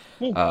conversation.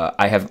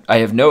 I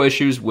have no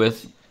issues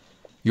with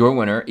your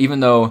winner,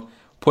 even though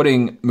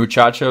putting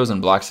Muchachos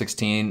and Block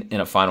 16 in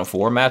a Final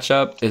Four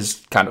matchup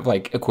is kind of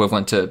like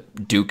equivalent to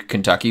Duke,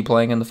 Kentucky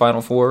playing in the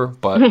Final Four,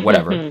 but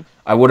whatever.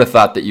 I would have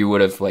thought that you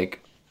would have like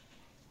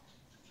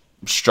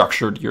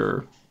structured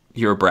your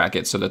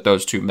bracket so that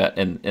those two met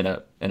in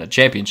a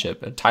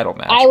championship, a title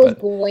match. I was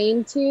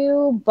going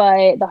to,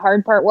 but the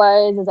hard part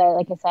was,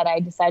 I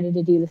decided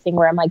to do the thing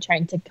where I'm like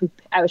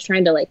I was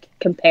trying to like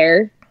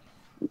compare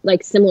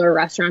like similar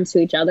restaurants to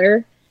each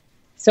other,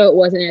 so it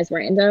wasn't as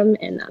random,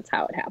 and that's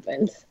how it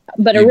happened.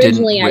 But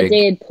originally I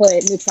did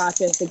put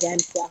Muchachos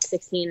against Block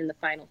 16 in the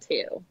final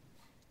two.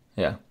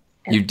 Yeah.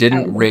 You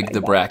didn't rig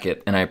the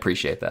bracket, and I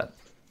appreciate that.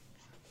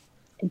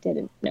 I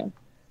didn't, no.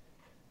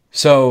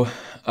 So,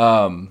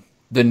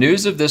 the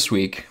news of this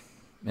week,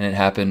 and it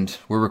happened,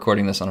 we're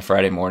recording this on a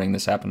Friday morning,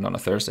 this happened on a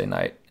Thursday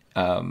night.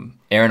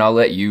 Aaron, I'll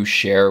let you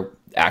share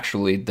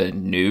actually the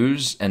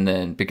news, and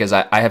then, because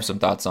I have some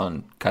thoughts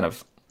on kind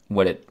of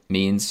what it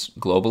means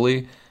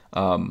globally,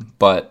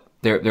 but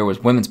there was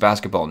women's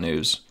basketball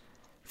news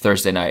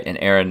Thursday night, and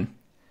Aaron,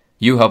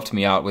 you helped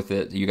me out with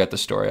it, you got the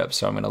story up,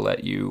 so I'm going to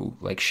let you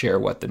like share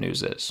what the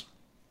news is.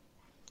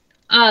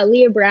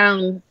 Leah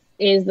Brown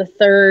is the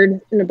third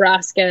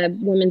Nebraska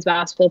women's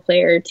basketball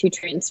player to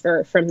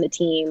transfer from the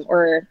team,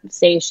 or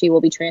say she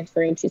will be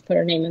transferring. She's put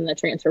her name in the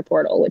transfer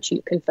portal, which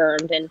you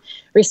confirmed, and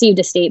received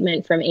a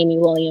statement from Amy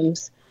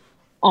Williams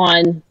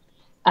on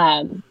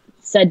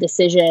said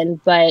decision.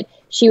 But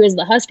she was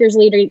the Huskers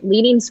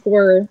leading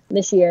scorer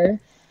this year.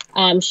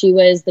 She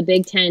was the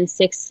Big Ten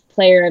Sixth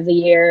Player of the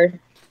Year,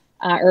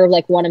 or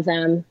like one of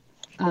them.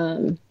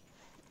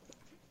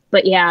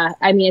 But yeah,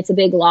 I mean, it's a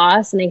big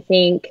loss, and I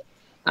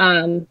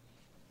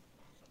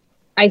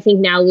think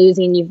now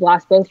losing, you've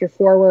lost both your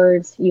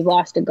forwards, you've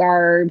lost a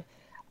guard.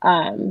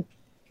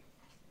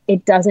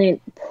 It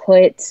doesn't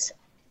put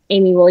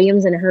Amy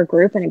Williams and her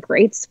group in a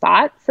great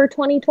spot for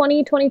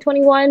 2020,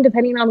 2021,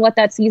 depending on what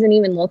that season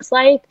even looks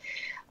like.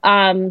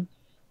 But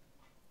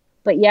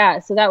yeah,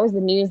 so that was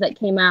the news that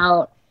came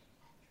out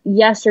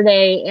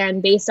yesterday,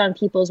 and based on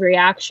people's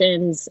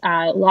reactions,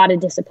 a lot of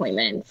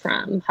disappointment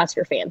from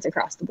Husker fans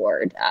across the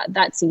board.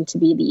 That seemed to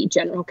be the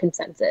general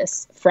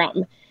consensus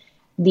from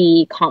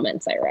the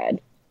comments I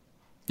read.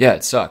 Yeah,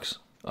 it sucks.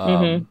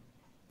 It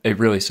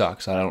really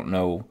sucks. I don't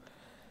know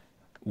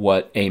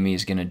what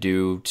Amy's going to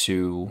do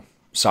to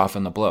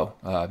soften the blow,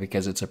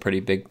 because it's a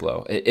pretty big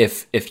blow.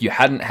 If you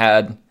hadn't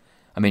had,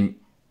 I mean,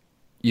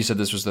 you said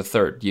this was the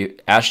third.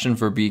 Ashton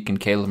Verbeek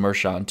and Kayla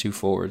Mershon, two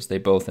forwards, they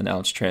both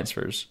announced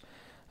transfers.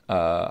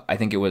 I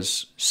think it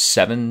was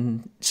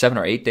 7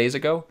 or 8 days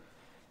ago.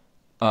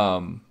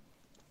 And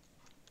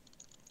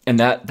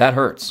that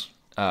hurts,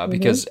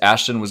 because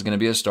Ashton was going to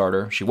be a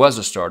starter. She was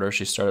a starter.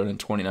 She started in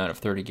 29 of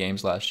 30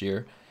 games last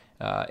year.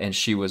 And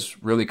she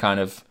was really kind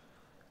of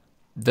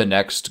the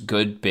next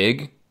good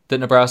big that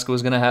Nebraska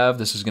was going to have.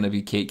 This is going to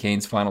be Kate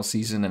Kane's final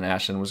season, and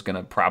Ashton was going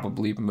to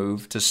probably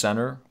move to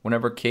center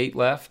whenever Kate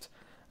left.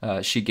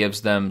 She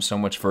gives them so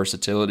much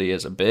versatility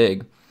as a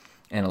big.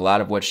 And a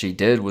lot of what she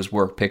did was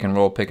work pick and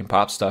roll, pick and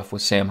pop stuff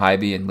with Sam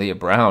Hybe and Leah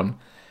Brown.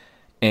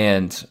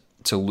 And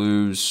to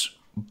lose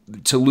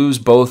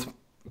both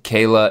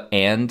Kayla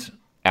and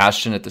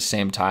Ashton at the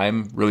same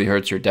time really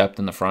hurts your depth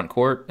in the front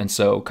court. And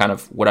so kind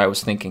of what I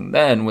was thinking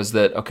then was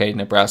that, okay,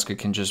 Nebraska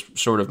can just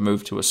sort of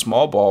move to a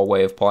small ball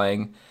way of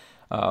playing,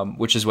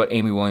 which is what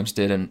Amy Williams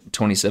did in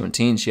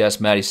 2017. She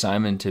asked Maddie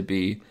Simon to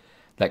be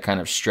that kind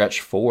of stretch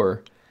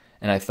four.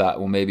 And I thought,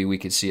 well, maybe we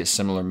could see a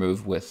similar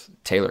move with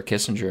Taylor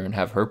Kissinger and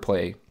have her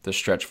play the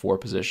stretch four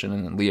position.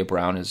 And then Leah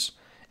Brown is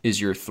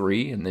your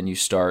three. And then you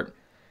start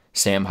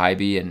Sam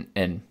Hybe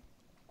and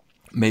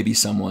maybe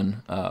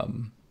someone,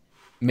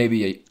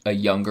 maybe a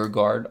younger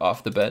guard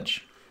off the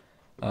bench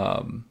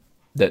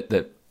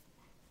that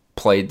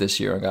played this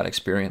year and got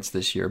experience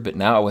this year. But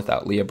now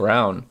without Leah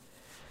Brown,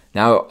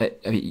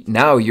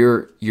 now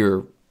you're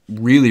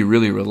really,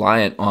 really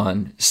reliant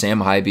on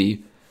Sam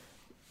Hybe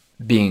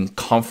being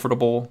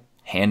comfortable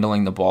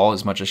handling the ball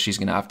as much as she's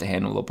going to have to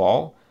handle the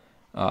ball.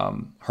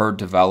 Her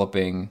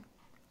developing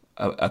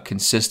a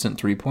consistent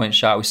three-point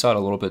shot. We saw it a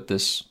little bit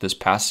this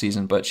past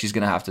season, but she's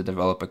going to have to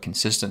develop a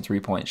consistent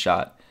three-point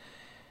shot.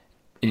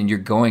 And you're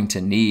going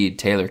to need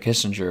Taylor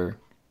Kissinger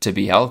to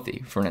be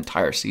healthy for an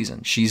entire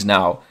season. She's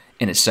now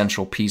an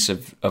essential piece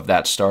of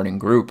that starting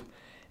group.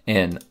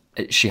 And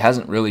she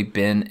hasn't really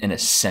been an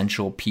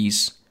essential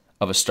piece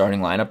of a starting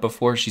lineup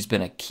before. She's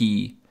been a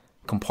key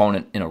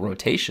component in a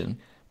rotation,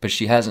 but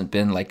she hasn't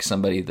been like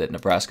somebody that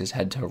Nebraska's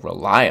had to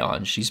rely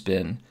on. She's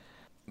been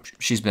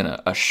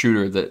a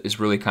shooter that is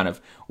really kind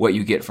of what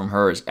you get from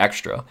her is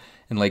extra.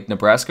 And like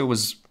Nebraska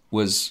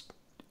was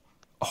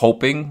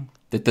hoping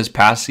that this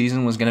past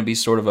season was going to be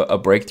sort of a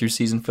breakthrough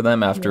season for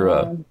them after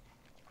a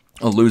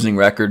losing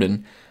record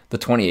in the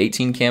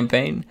 2018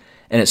 campaign.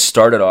 And it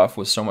started off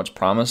with so much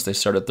promise. They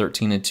started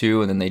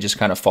 13-2, and then they just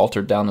kind of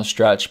faltered down the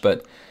stretch.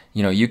 But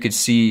you could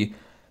see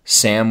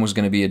Sam was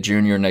going to be a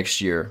junior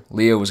next year.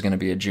 Leah was going to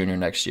be a junior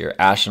next year.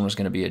 Ashton was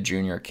going to be a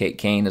junior. Kate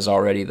Kane is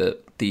already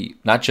the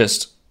not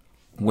just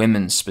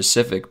women's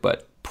specific,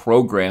 but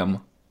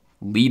program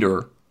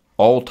leader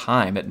all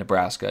time at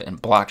Nebraska in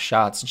block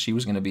shots, and she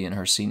was going to be in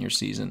her senior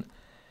season.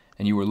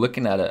 And you were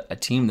looking at a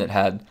team that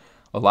had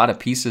a lot of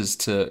pieces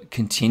to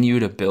continue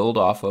to build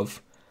off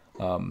of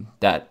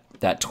that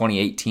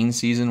 2018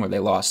 season where they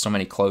lost so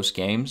many close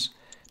games.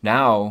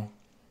 Now,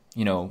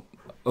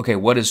 okay,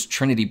 what is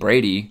Trinity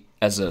Brady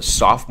as a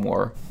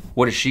sophomore?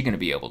 What is she going to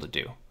be able to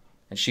do?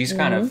 And she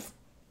kind of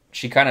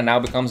now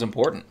becomes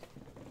important.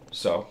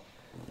 So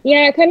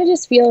yeah, it kind of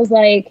just feels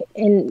like,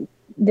 and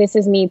this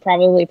is me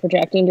probably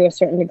projecting to a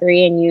certain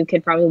degree, and you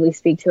could probably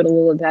speak to it a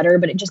little bit better,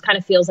 but it just kind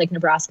of feels like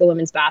Nebraska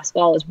women's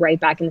basketball is right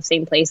back in the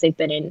same place they've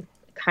been in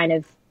kind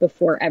of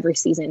before every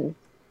season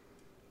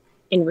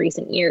in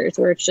recent years,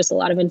 where it's just a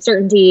lot of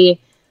uncertainty,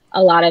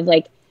 a lot of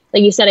like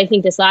you said, I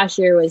think this last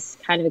year was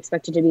kind of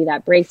expected to be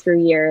that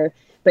breakthrough year,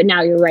 but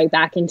now you're right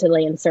back into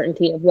the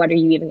uncertainty of what are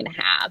you even going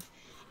to have.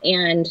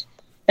 And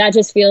that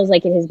just feels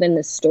like it has been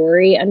the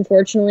story,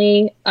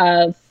 unfortunately,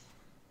 of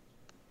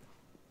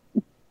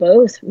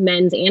both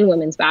men's and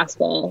women's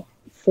basketball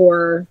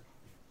for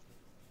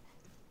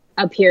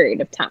a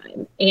period of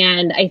time.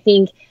 And I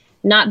think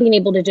not being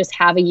able to just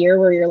have a year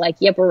where you're like,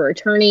 yep, we're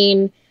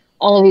returning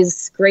all of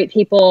these great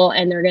people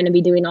and they're going to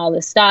be doing all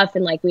this stuff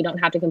and like we don't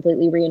have to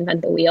completely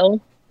reinvent the wheel.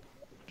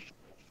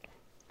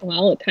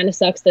 Well, it kind of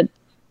sucks that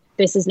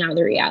this is now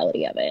the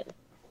reality of it.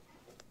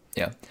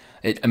 Yeah.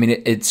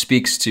 It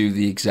speaks to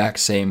the exact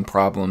same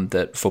problem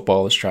that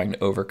football is trying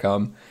to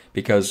overcome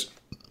because,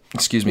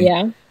 excuse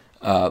me,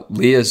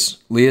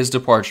 Leah's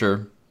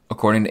departure,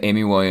 according to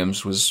Amy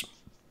Williams,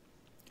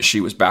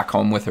 she was back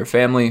home with her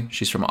family.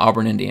 She's from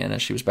Auburn, Indiana.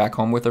 She was back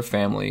home with her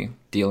family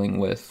dealing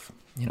with,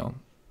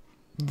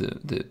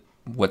 the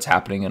what's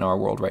happening in our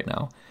world right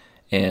now.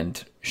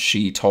 And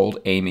she told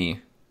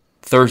Amy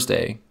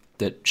Thursday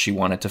that she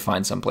wanted to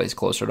find someplace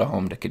closer to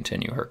home to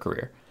continue her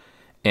career.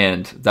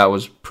 And that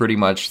was pretty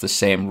much the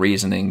same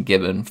reasoning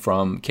given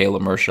from Kayla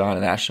Mershon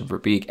and Ashton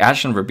Verbeek.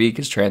 Ashton Verbeek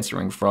is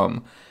transferring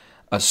from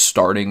a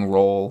starting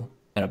role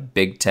in a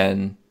Big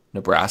Ten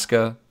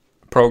Nebraska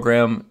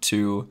program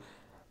to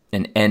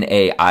an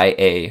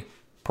NAIA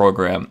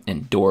program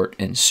in Dordt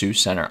in Sioux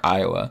Center,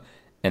 Iowa.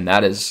 And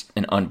that is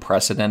an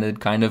unprecedented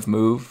kind of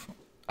move.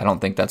 I don't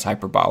think that's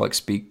hyperbolic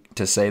speak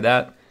to say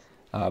that.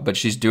 But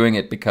she's doing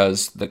it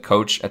because the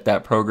coach at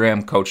that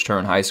program coached her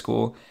in high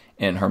school,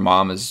 and her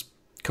mom is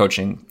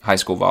coaching high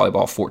school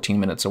volleyball 14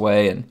 minutes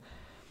away. And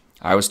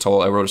I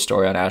wrote a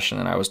story on Ashton,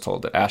 and I was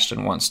told that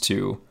Ashton wants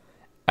to,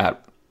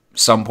 at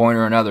some point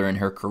or another in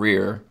her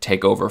career,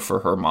 take over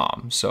for her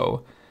mom.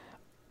 So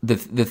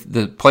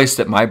the place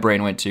that my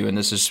brain went to, and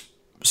this is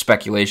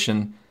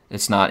speculation,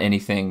 it's not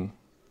anything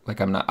like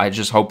I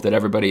just hope that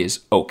everybody is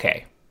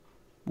okay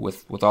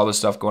with all this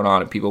stuff going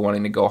on and people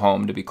wanting to go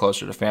home to be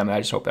closer to family. I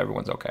just hope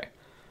everyone's okay.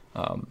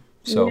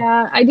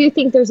 Yeah, I do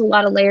think there's a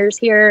lot of layers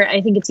here.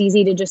 I think it's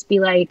easy to just be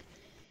like,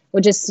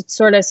 well, just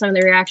sort of some of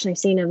the reaction I've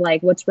seen of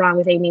like, what's wrong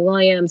with Amy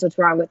Williams? What's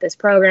wrong with this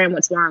program?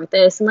 What's wrong with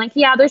this? And like,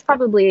 yeah, there's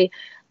probably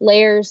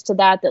layers to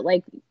that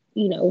like,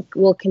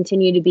 will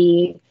continue to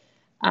be,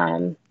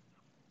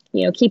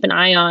 keep an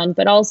eye on.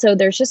 But also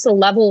there's just a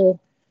level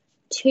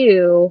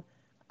too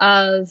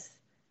of,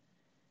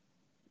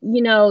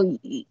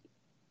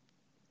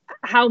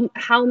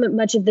 how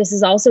much of this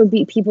is also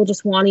people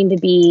just wanting to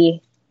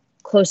be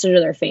closer to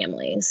their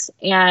families.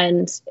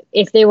 And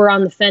if they were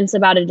on the fence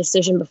about a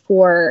decision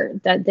before,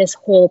 that this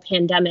whole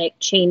pandemic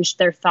changed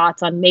their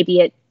thoughts on maybe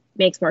it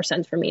makes more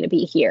sense for me to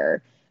be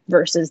here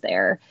versus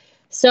there.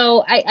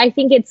 So I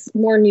think it's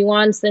more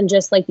nuanced than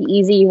just like the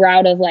easy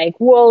route of like,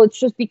 well, it's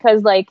just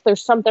because like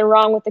there's something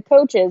wrong with the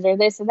coaches or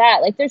this or that.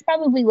 Like there's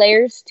probably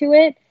layers to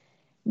it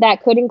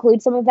that could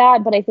include some of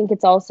that. But I think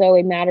it's also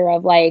a matter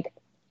of like,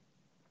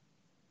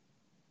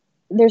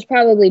 there's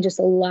probably just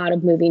a lot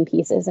of moving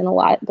pieces and a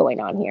lot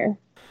going on here.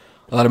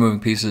 A lot of moving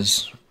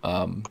pieces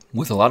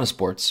with a lot of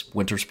sports.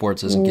 Winter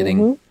sports isn't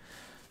getting,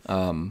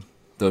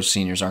 those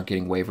seniors aren't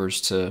getting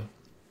waivers to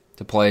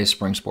play.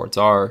 Spring sports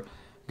are.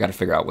 Got to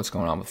figure out what's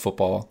going on with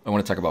football. I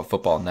want to talk about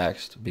football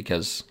next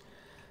because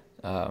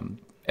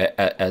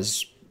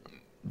as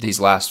these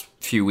last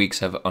few weeks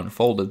have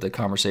unfolded, the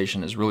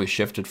conversation has really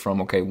shifted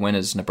from, okay, when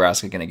is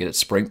Nebraska going to get its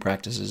spring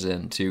practices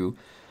in to,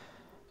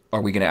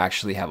 are we going to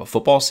actually have a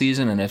football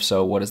season? And if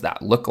so, what does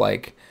that look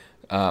like?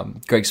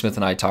 Greg Smith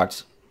and I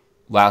talked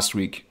last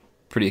week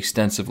pretty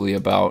extensively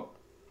about,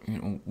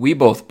 we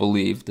both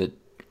believe that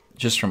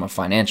just from a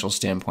financial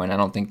standpoint, I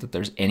don't think that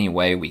there's any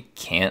way we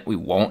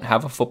won't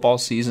have a football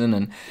season.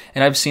 And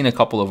I've seen a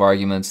couple of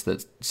arguments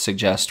that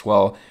suggest,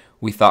 well,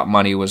 we thought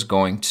money was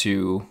going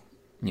to,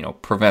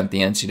 prevent the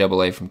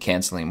NCAA from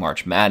canceling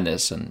March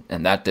Madness, and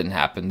that didn't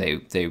happen.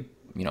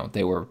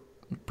 They were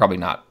probably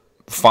not,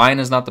 fine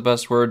is not the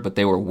best word, but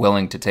they were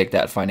willing to take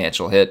that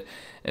financial hit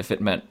if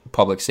it meant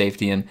public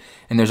safety. And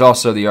there's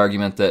also the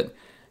argument that,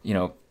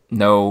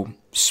 no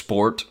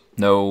sport,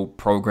 no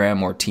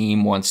program or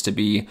team wants to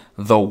be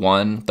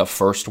the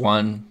first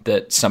one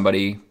that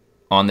somebody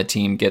on the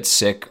team gets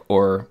sick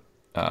or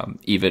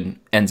even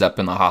ends up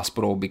in the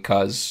hospital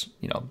because,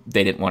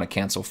 they didn't want to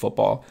cancel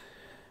football.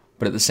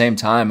 But at the same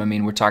time,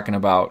 we're talking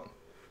about,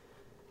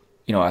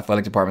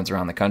 athletic departments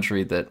around the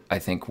country that I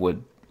think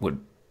would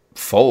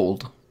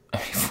fold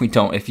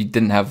if you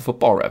didn't have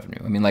football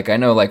revenue. I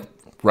know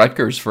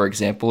Rutgers, for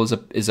example,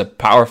 is a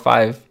Power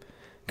 5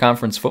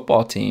 conference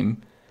football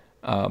team,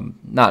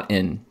 not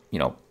in,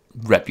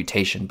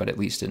 reputation, but at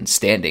least in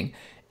standing.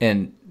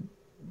 And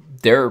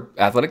their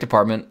athletic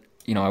department,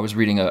 I was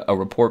reading a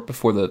report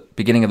before the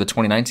beginning of the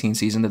 2019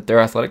 season that their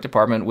athletic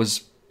department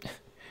was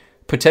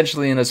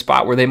potentially in a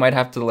spot where they might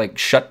have to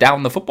shut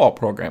down the football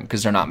program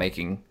because they're not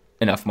making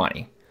enough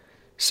money.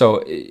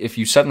 So if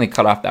you suddenly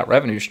cut off that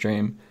revenue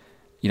stream,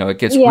 it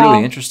gets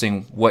really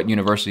interesting what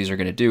universities are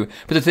going to do.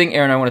 But the thing,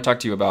 Erin, I want to talk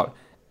to you about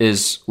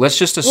is, let's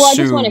just assume... Well, I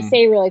just want to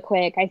say really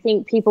quick, I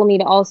think people need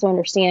to also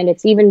understand it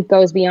even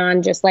goes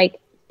beyond just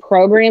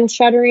program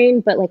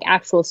shuttering, but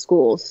actual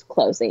schools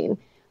closing.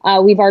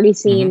 We've already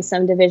seen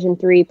some Division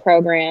III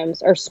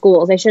programs or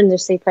schools, I shouldn't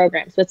just say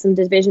programs, but some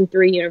Division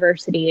III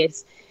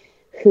universities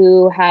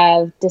who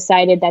have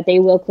decided that they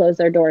will close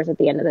their doors at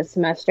the end of the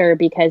semester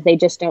because they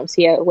just don't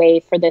see a way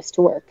for this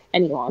to work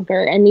any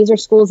longer. And these are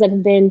schools that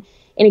have been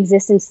in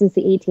existence since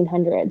the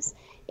 1800s.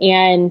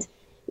 And,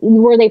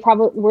 Were they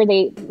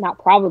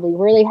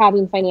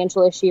having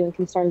financial issue and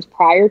concerns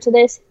prior to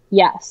this?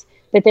 Yes.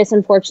 But this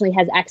unfortunately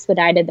has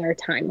expedited their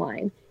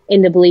timeline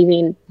into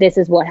believing this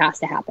is what has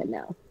to happen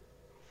now.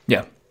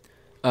 Yeah.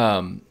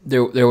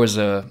 There was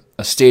a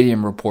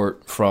stadium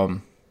report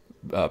from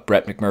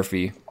Brett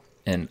McMurphy,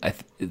 and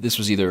this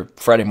was either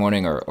Friday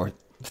morning or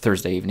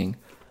Thursday evening.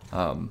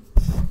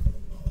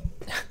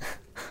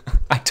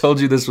 I told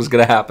you this was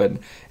going to happen,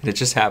 and it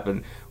just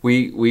happened.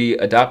 We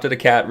adopted a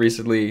cat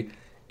recently,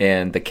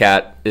 and the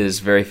cat is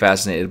very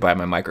fascinated by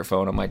my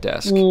microphone on my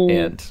desk,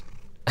 and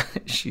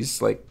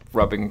she's like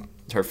rubbing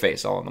her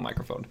face all on the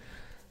microphone.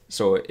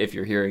 So if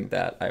you're hearing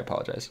that, I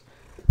apologize.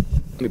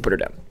 Let me put her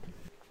down.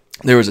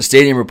 There was a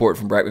stadium report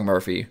from Brett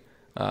McMurphy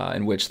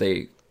in which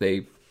they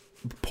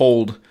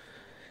polled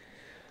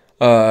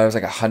it was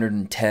like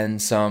 110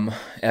 some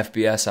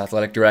FBS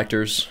athletic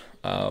directors,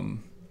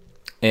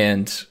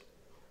 and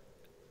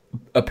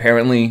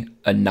apparently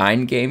a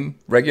 9-game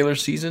regular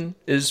season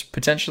is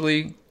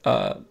potentially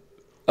a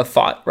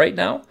thought right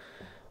now,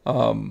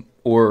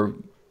 or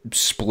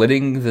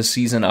splitting the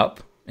season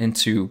up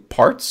into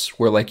parts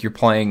where like you're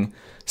playing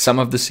some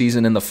of the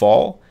season in the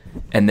fall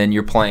and then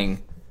you're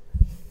playing,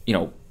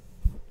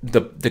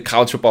 the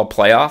college football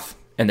playoff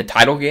and the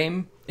title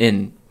game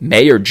in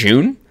May or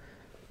June,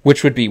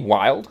 which would be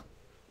wild.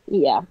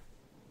 Yeah.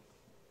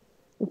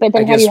 But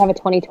then how do you have a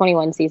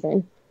 2021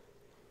 season?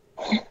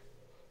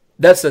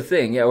 That's the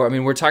thing. Yeah, I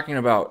mean, we're talking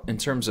about, in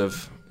terms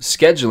of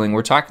scheduling,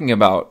 we're talking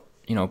about,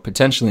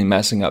 potentially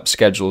messing up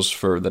schedules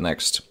for the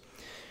next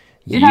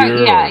year,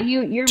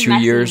 you're 2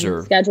 years,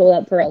 or schedule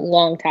up for a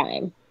long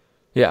time.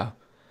 Yeah.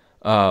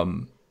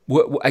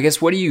 I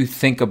guess, what do you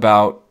think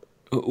about?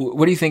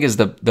 What do you think is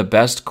the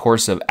best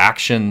course of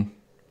action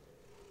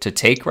to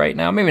take right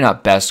now? Maybe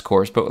not best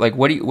course, but like,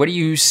 what do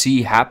you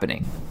see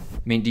happening?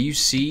 I mean, do you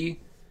see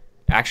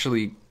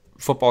actually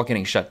football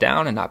getting shut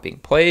down and not being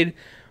played,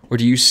 or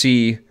do you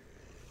see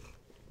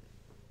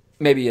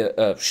maybe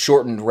a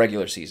shortened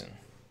regular season?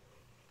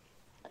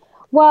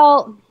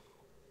 Well,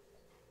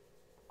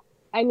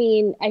 I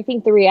mean, I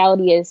think the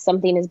reality is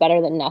something is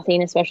better than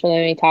nothing, especially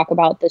when we talk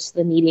about this,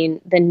 the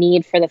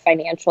need for the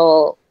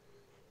financial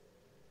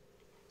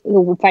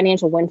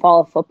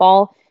windfall of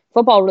football.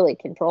 Football really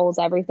controls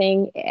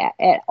everything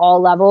at all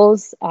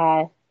levels.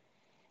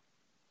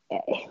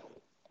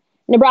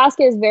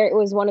 Nebraska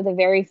was one of the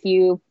very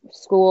few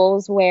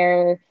schools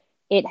where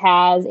it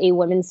has a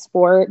women's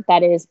sport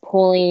that is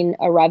pulling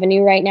a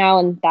revenue right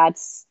now,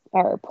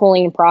 or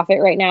pulling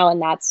profit right now,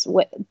 and that's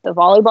what the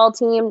volleyball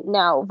team.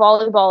 Now,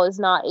 volleyball is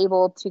not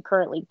able to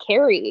currently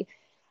carry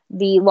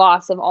the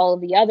loss of all of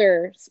the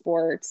other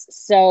sports.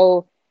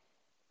 So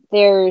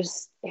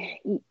there's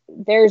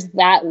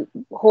that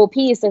whole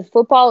piece of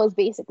football is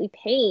basically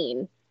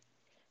paying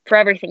for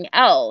everything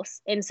else.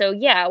 And so,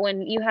 yeah,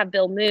 when you have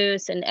Bill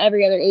Moose and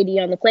every other AD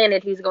on the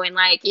planet who's going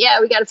like, yeah,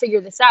 we got to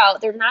figure this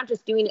out, they're not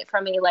just doing it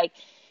from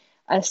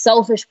a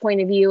selfish point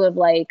of view of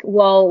like,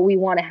 well, we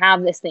want to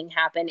have this thing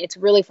happen. It's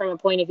really from a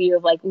point of view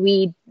of like,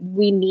 we're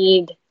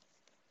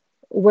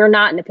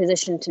not in a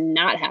position to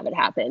not have it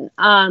happen.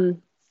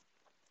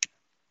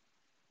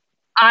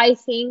 I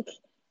think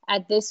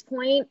at this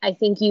point,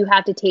 you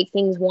have to take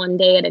things one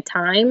day at a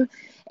time.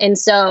 And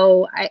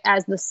so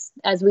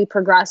as we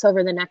progress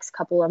over the next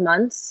couple of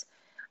months,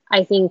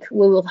 I think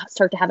we will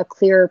start to have a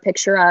clearer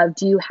picture of,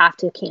 do you have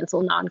to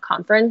cancel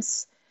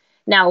non-conference?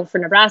 Now, for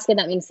Nebraska,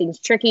 that means things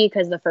tricky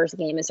because the first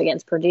game is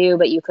against Purdue,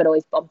 but you could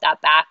always bump that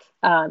back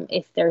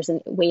if there's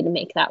a way to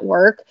make that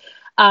work.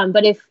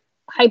 But if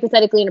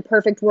hypothetically in a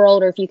perfect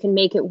world, or if you can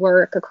make it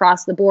work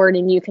across the board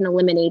and you can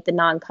eliminate the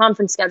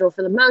non-conference schedule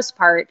for the most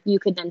part, you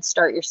could then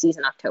start your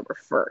season October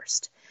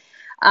 1st.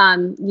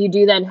 You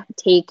do then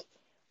take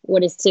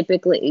then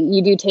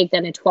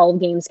a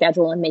 12-game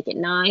schedule and make it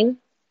 9,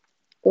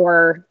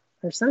 or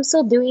some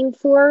still doing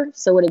 4.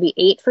 So would it be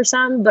 8 for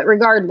some? But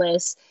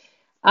regardless,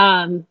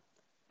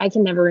 I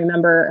can never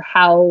remember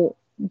how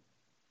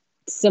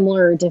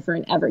similar or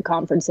different every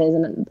conference is.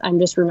 And I'm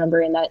just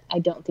remembering that I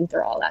don't think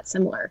they're all that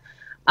similar.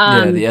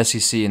 The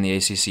SEC and the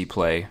ACC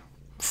play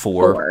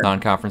 4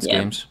 non-conference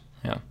games.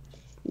 Yeah.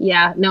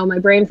 Yeah. No, my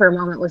brain for a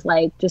moment was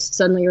like, just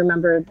suddenly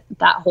remembered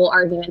that whole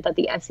argument that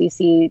the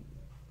SEC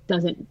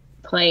doesn't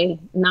play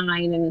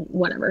 9 and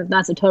whatever.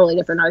 That's a totally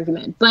different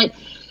argument. But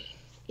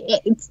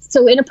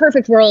so in a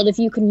perfect world, if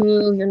you could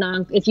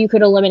if you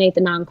could eliminate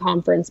the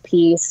non-conference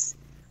piece,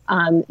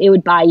 it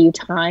would buy you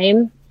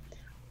time.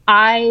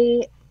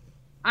 I'm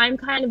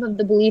kind of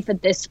the belief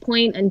at this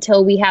point,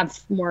 until we have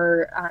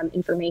more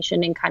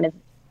information and kind of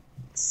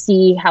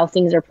see how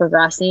things are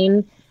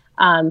progressing,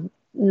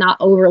 not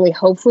overly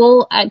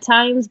hopeful at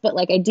times, but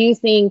like I do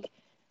think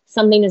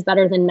something is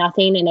better than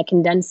nothing, and a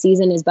condensed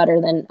season is better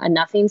than a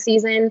nothing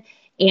season.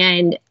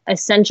 And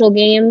essential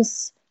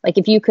games, like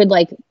if you could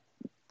like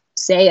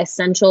say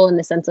essential in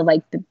the sense of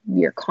like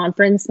your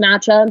conference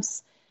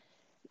matchups,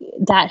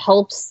 that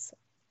helps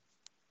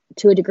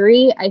to a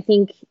degree. I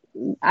think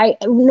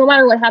no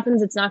matter what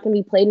happens, it's not going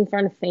to be played in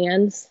front of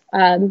fans.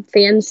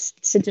 Fans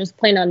should just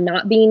plan on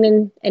not being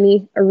in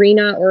any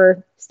arena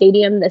or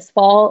stadium this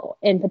fall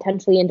and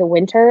potentially into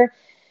winter.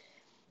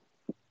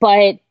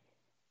 But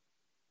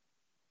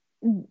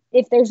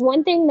if there's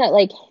one thing that,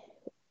 like,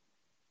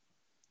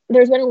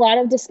 there's been a lot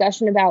of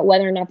discussion about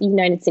whether or not the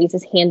United States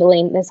is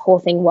handling this whole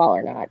thing well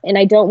or not. And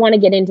I don't want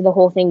to get into the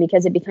whole thing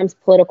because it becomes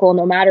political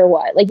no matter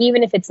what. Like,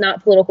 even if it's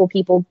not political,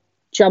 people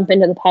jump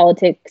into the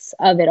politics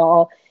of it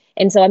all.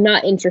 And so I'm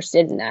not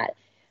interested in that.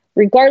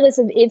 Regardless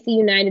of if the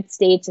United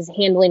States is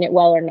handling it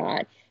well or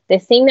not, the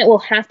thing that will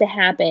have to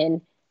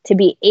happen to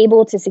be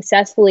able to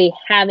successfully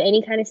have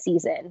any kind of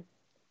season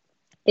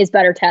is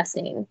better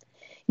testing.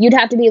 You'd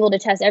have to be able to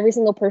test every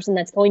single person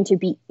that's going to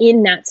be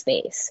in that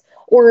space,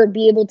 or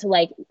be able to,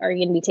 like, are you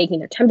going to be taking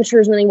their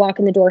temperatures when they walk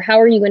in the door? How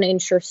are you going to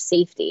ensure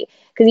safety?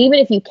 Because even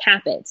if you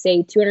cap it,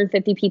 say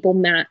 250 people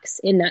max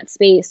in that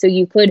space, so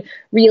you could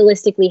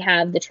realistically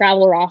have the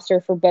travel roster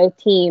for both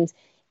teams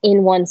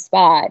in one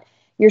spot,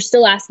 you're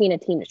still asking a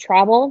team to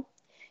travel.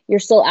 You're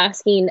still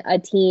asking a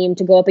team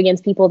to go up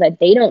against people that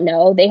they don't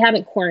know, they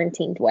haven't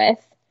quarantined with.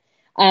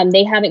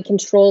 They haven't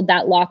controlled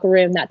that locker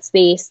room, that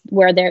space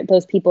where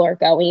those people are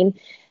going.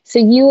 So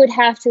you would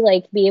have to,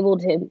 like, be able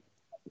to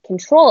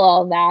control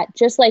all of that,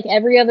 just like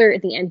every other,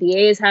 the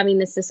NBA is having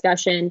this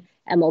discussion,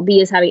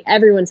 MLB is having,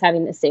 everyone's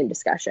having the same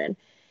discussion.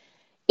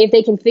 If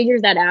they can figure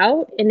that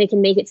out and they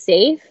can make it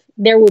safe,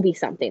 there will be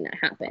something that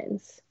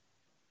happens.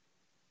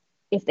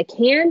 If they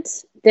can't,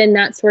 then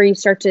that's where you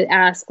start to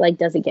ask, like,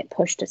 does it get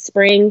pushed to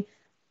spring?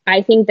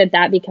 I think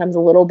that becomes a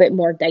little bit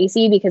more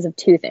dicey because of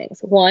two things.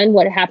 One,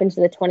 what happened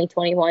to the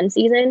 2021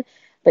 season,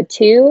 but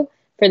two,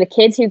 for the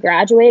kids who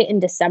graduate in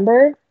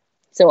December,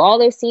 so all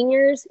those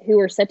seniors who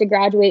are set to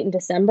graduate in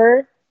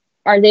December,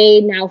 are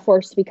they now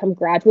forced to become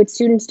graduate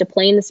students to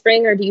play in the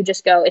spring, or do you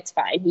just go, it's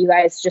fine, you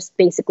guys just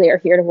basically are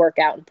here to work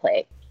out and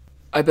play?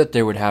 I bet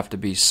there would have to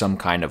be some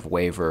kind of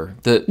waiver.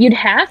 You'd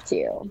have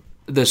to.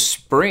 The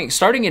spring,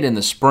 starting it in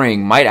the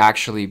spring might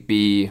actually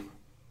be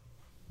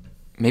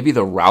maybe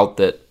the route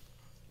that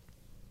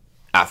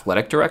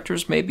athletic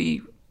directors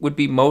maybe would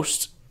be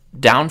most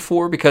down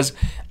for, because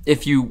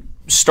if you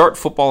start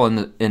football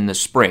in the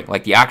spring,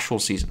 like the actual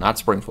season, not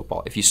spring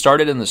football, if you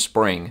start it in the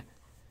spring,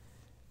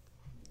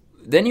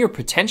 then you're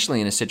potentially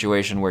in a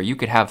situation where you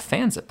could have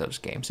fans at those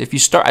games. If you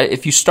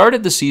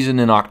started the season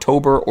in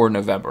October or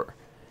November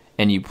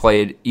and you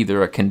played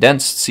either a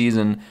condensed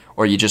season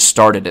or you just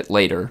started it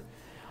later,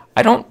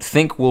 I don't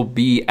think we'll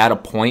be at a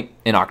point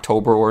in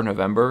October or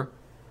November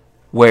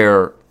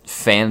where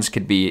fans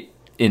could be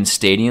in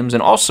stadiums.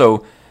 And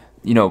also,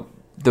 you know,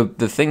 the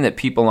thing that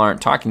people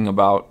aren't talking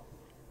about,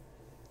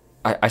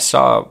 I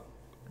saw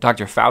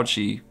Dr.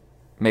 Fauci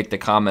make the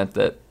comment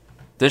that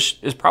this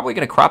is probably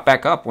going to crop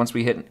back up once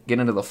we get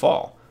into the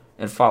fall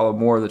and follow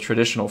more of the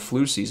traditional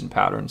flu season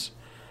patterns.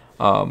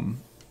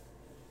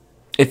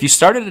 If you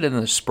started it in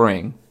the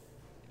spring,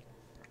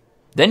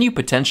 then you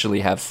potentially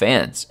have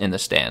fans in the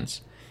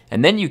stands.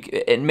 And then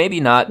maybe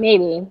not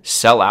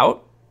sell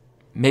out,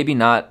 maybe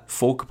not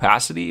full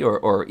capacity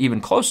or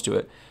even close to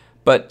it,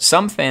 but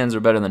some fans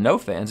are better than no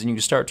fans, and you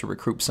can start to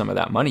recoup some of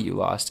that money you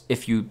lost.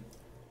 If you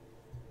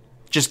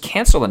just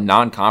cancel the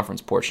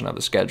non-conference portion of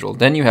the schedule,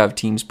 then you have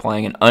teams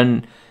playing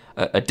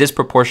a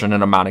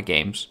disproportionate amount of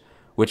games,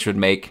 which would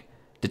make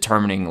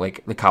determining,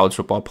 like, the college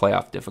football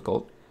playoff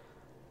difficult.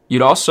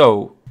 You'd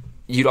also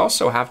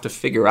have to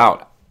figure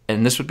out,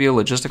 and this would be a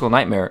logistical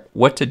nightmare,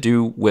 what to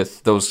do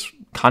with those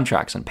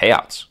contracts and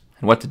payouts,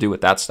 and what to do with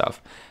that stuff,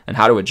 and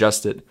how to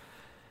adjust it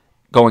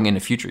going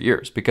into future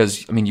years.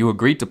 Because, I mean, you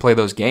agreed to play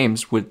those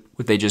games. Would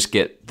you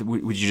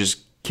just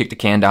kick the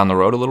can down the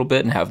road a little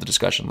bit and have the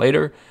discussion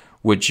later?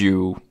 Would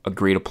you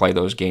agree to play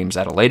those games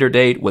at a later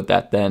date? Would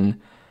that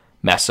then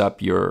mess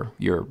up your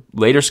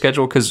later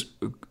schedule? Because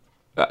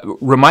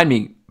remind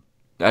me,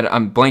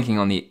 I'm blanking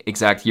on the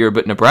exact year,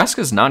 but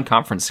Nebraska's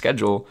non-conference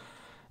schedule,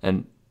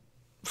 and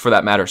for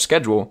that matter,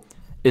 schedule,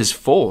 is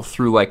full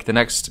through, like, the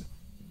next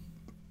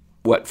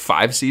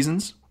 5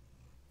 seasons?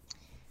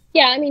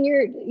 Yeah, I mean,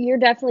 you're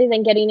definitely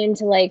then getting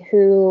into, like,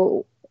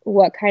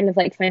 what kind of,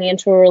 like,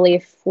 financial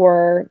relief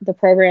for the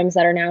programs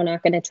that are now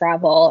not going to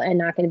travel and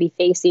not going to be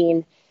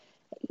facing,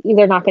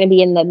 they're not going to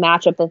be in the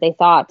matchup that they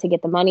thought to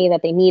get the money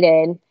that they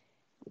needed.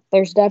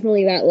 There's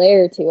definitely that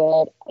layer to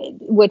it,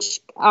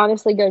 which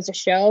honestly goes to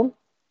show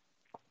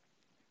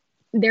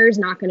there's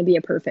not going to be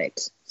a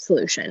perfect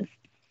solution.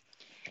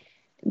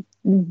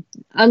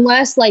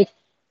 Unless, like,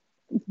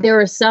 there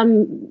was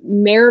some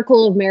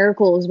miracle of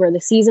miracles where the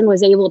season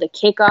was able to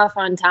kick off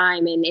on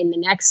time, and in the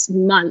next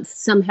month,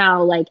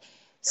 somehow, like,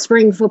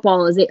 summer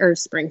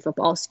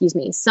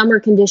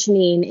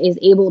conditioning is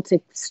able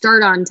to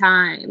start on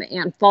time,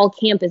 and fall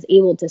camp is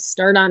able to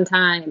start on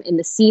time, and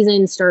the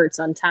season starts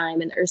on time,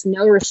 and there's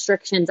no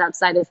restrictions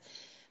outside of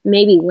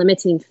maybe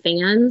limiting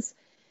fans.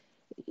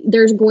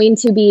 There's going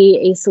to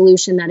be a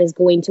solution that is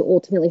going to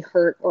ultimately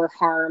hurt or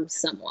harm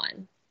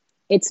someone.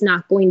 It's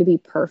not going to be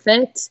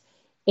perfect.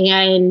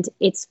 And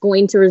it's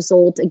going to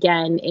result,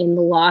 again, in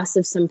the loss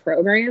of some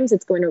programs.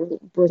 It's going to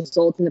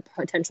result in the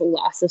potential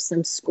loss of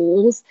some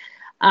schools.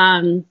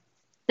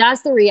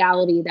 That's the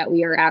reality that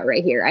we are at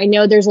right here. I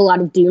know there's a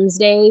lot of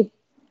doomsday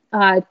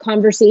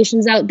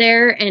conversations out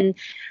there, and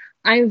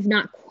I've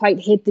not quite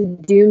hit the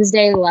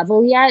doomsday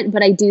level yet,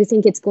 but I do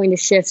think it's going to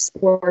shift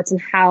sports and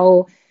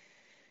how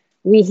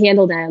we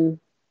handle them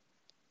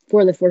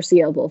for the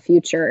foreseeable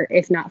future,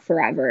 if not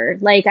forever.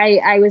 Like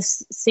I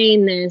was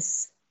saying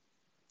this,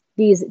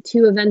 these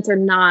two events are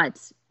not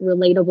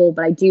relatable,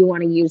 but I do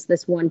want to use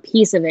this one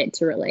piece of it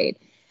to relate.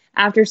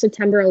 After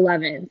September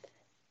 11th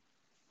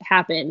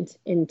happened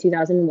in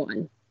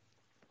 2001,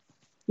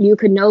 you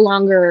could no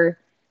longer,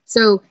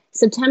 so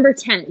September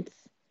 10th,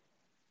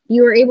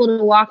 you were able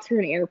to walk through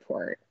an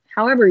airport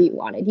however you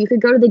wanted. You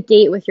could go to the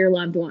gate with your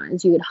loved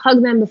ones. You would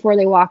hug them before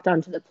they walked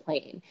onto the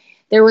plane.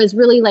 There was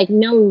really like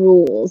no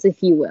rules,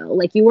 if you will.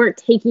 Like you weren't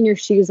taking your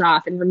shoes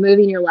off and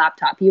removing your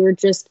laptop. You were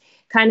just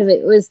kind of,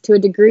 it was to a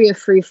degree of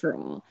free for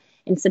all.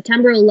 And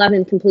September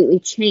 11th completely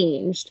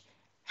changed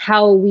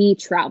how we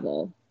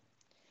travel.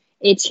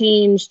 It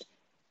changed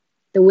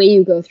the way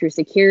you go through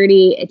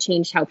security. It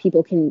changed how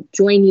people can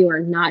join you or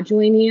not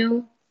join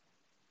you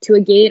to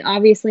a gate,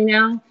 obviously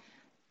now.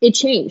 It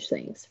changed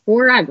things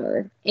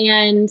forever.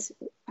 And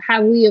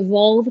have we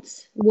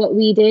evolved what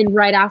we did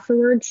right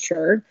afterwards?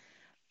 Sure.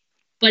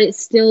 But it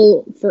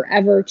still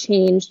forever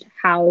changed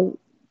how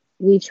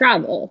we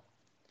travel.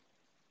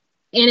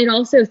 And it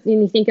also,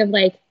 when you think of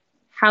like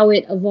how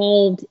it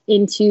evolved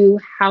into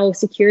how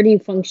security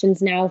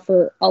functions now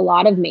for a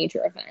lot of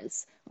major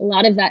events, a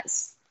lot of that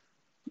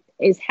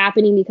is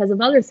happening because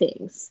of other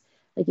things.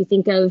 Like you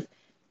think of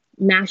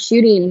mass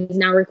shootings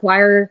now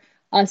require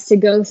us to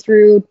go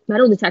through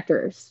metal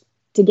detectors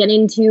to get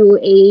into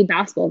a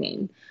basketball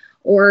game,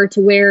 or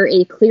to wear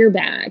a clear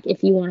bag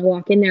if you want to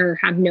walk in there or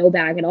have no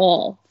bag at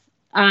all.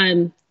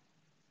 Things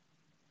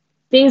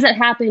that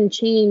happen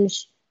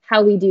change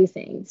how we do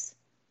things.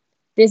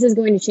 This is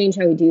going to change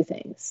how we do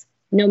things,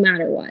 no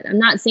matter what. I'm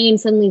not saying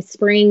suddenly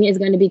spring is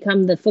going to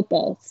become the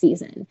football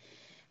season,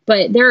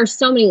 but there are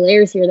so many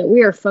layers here that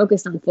we are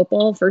focused on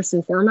football first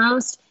and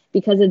foremost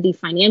because of the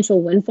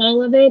financial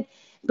windfall of it.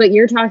 But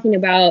you're talking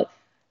about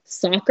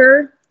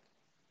soccer,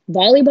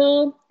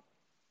 volleyball,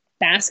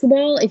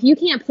 basketball. If you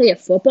can't play a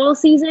football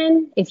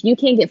season, if you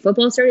can't get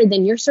football started,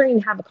 then you're starting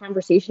to have a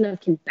conversation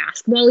of, can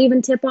basketball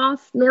even tip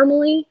off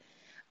normally?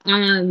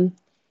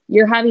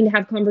 You're having to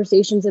have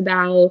conversations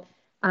about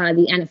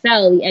the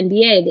NFL, the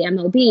NBA, the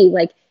MLB.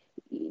 Like,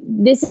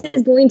 this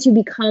is going to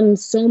become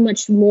so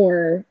much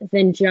more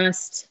than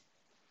just,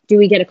 do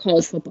we get a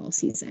college football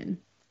season?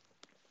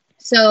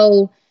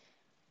 So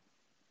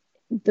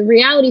the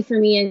reality for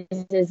me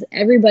is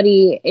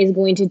everybody is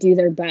going to do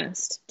their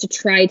best to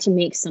try to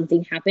make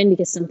something happen,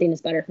 because something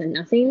is better than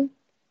nothing.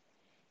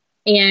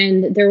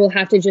 And there will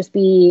have to just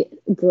be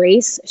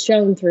grace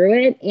shown through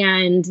it,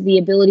 and the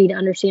ability to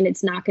understand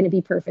it's not going to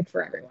be perfect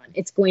for everyone.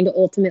 It's going to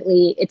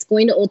ultimately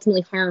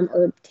harm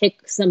or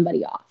tick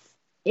somebody off.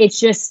 It's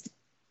just,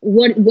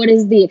 what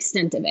is the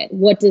extent of it?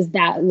 What does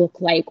that look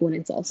like when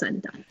it's all said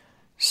and done?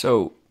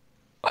 So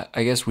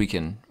I guess we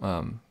can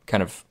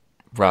kind of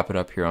wrap it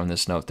up here on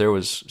this note.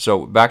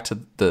 So back to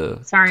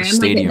the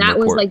stadium that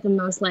report. Was like the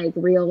most like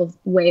real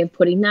way of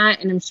putting that,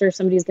 and I'm sure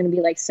somebody's going to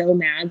be like so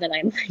mad that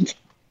I'm like,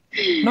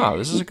 no,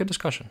 this is a good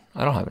discussion.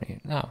 I don't have any.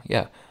 No,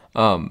 yeah.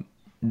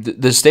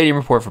 The stadium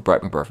report for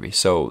Brett McMurphy.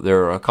 So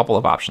there are a couple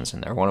of options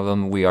in there. One of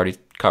them we already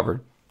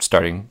covered,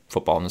 starting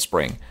football in the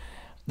spring.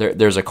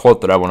 There's a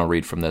quote that I want to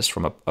read from this,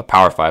 from a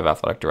Power 5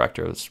 athletic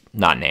director. It's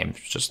not named,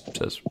 it just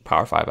says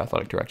Power 5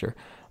 athletic director.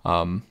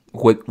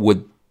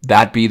 Would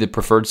that be the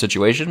preferred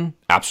situation?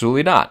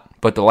 Absolutely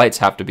not. But the lights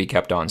have to be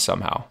kept on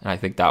somehow, and I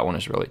think that one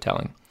is really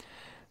telling.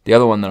 The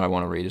other one that I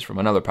want to read is from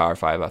another Power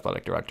 5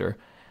 athletic director.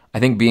 I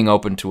think being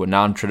open to a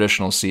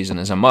non-traditional season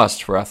is a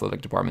must for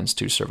athletic departments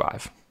to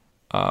survive.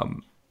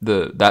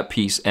 That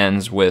piece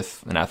ends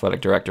with an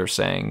athletic director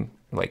saying,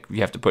 like,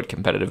 you have to put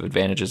competitive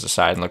advantages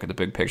aside and look at the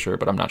big picture,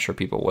 but I'm not sure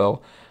people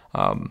will.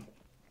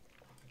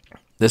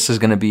 This is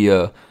going to be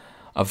a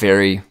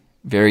very,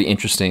 very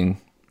interesting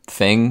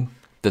thing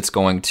that's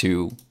going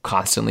to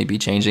constantly be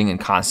changing and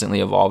constantly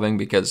evolving,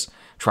 because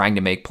trying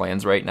to make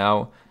plans right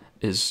now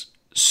is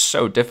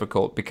so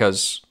difficult,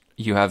 because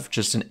you have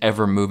just an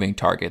ever-moving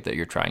target that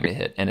you're trying to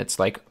hit, and it's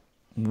like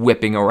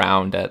whipping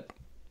around at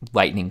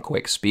lightning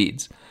quick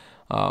speeds.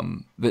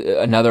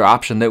 Another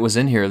option that was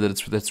in here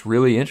that's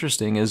really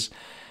interesting is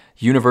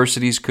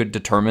universities could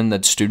determine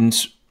that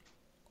students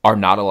are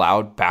not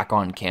allowed back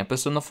on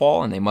campus in the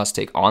fall and they must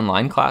take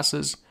online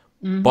classes.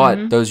 Mm-hmm.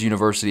 But those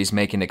universities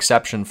make an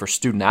exception for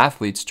student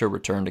athletes to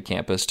return to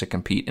campus to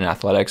compete in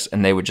athletics,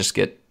 and they would just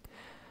get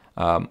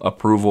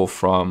approval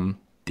from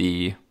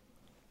the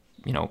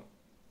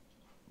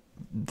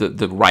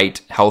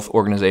right health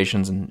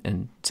organizations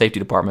and safety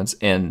departments,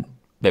 and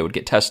they would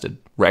get tested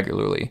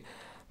regularly.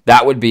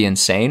 That would be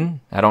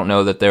insane. I don't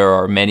know that there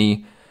are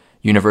many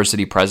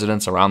university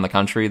presidents around the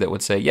country that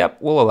would say, yep,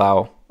 we'll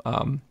allow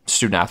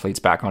student athletes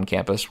back on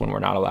campus when we're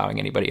not allowing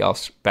anybody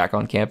else back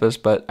on campus.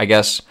 But I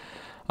guess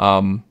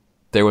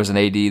there was an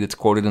AD that's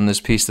quoted in this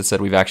piece that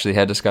said we've actually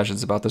had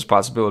discussions about this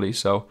possibility.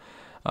 So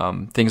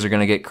things are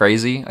going to get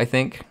crazy, I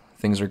think.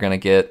 Things are going to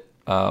get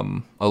a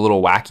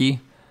little wacky.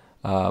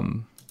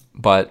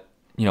 But,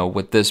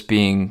 with this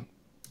being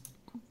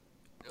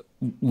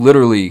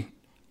literally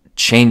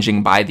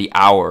changing by the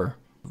hour,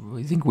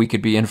 I think we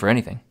could be in for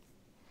anything.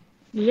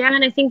 Yeah,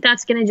 and I think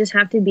that's going to just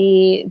have to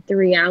be the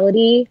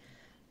reality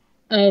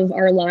of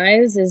our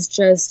lives, is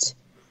just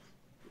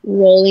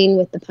rolling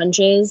with the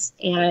punches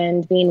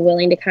and being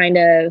willing to kind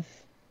of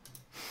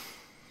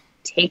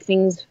take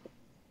things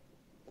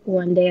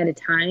one day at a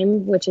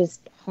time, which is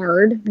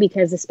hard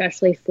because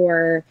especially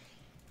for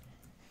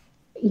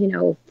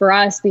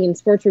us being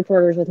sports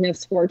reporters with no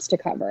sports to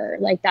cover,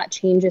 like that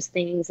changes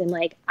things. And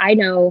like, I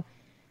know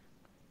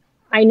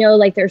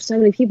like there's so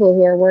many people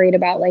who are worried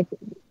about like,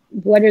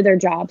 what do their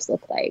jobs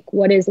look like?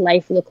 What does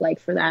life look like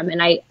for them?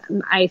 And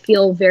I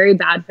feel very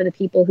bad for the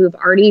people who've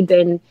already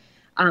been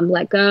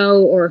let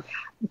go or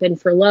been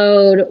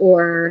furloughed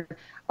or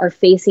are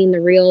facing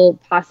the real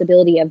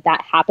possibility of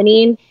that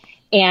happening.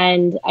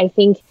 And I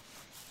think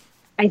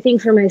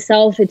for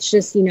myself, it's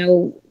just,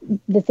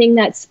 the thing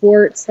that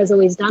sports has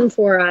always done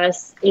for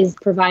us is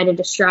provide a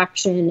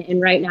distraction. And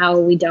right now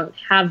we don't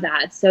have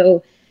that.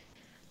 So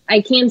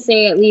I can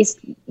say, at least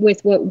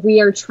with what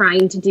we are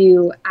trying to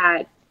do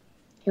at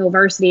Hill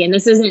Varsity, and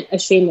this isn't a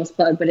shameless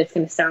plug, but it's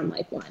going to sound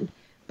like one.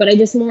 But I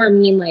just more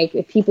mean, like,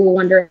 if people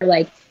wonder,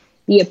 like,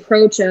 the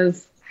approach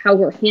of how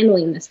we're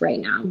handling this right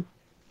now,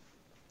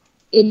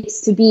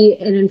 it's to be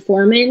an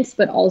informant,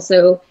 but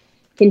also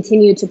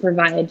continue to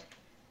provide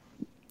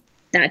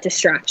that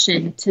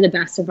distraction to the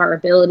best of our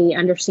ability,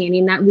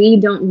 understanding that we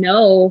don't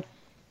know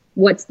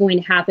what's going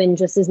to happen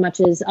just as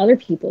much as other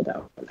people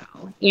don't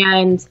know.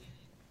 And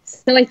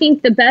so I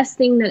think the best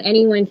thing that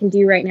anyone can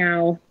do right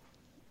now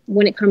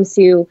when it comes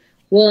to,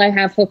 will I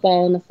have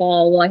football in the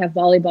fall, will I have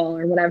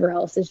volleyball or whatever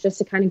else, is just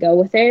to kind of go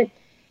with it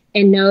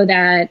and know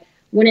that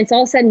when it's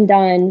all said and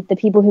done, the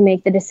people who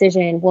make the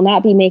decision will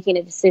not be making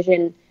a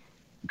decision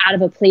out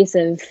of a place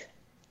of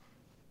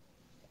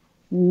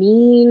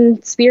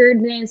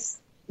mean-spiritedness,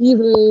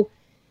 evil.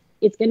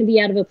 It's going to be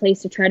out of a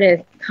place to try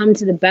to come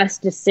to the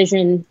best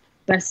decision,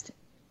 best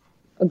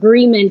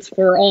agreement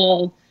for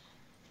all.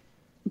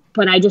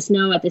 But I just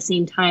know at the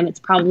same time, it's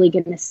probably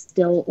going to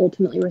still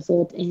ultimately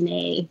result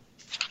in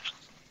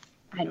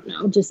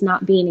just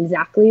not being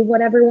exactly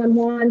what everyone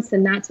wants.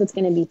 And that's what's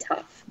going to be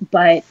tough.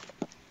 But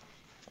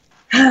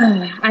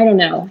I don't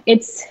know.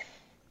 It's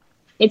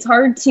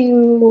hard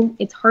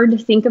to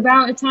think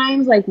about at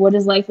times. Like, what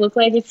does life look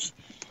like if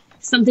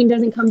something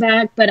doesn't come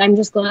back? But I'm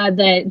just glad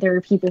that there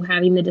are people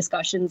having the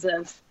discussions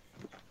of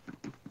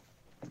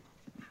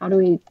how do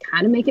we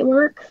kind of make it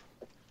work.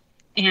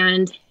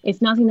 And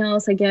if nothing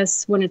else, I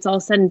guess when it's all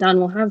said and done,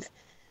 we'll have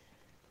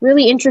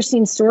really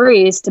interesting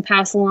stories to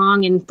pass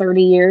along in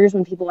 30 years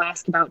when people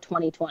ask about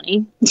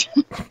 2020.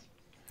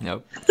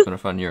 Yep, it's been a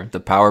fun year. The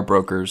power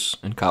brokers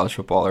in college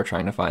football are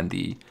trying to find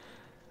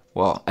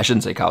I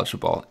shouldn't say college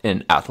football,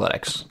 in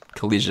athletics,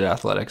 collegiate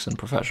athletics and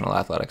professional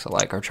athletics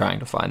alike are trying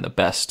to find the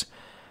best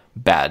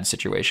bad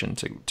situation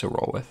to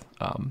roll with.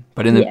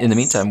 But in the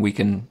meantime, we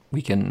can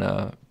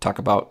talk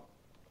about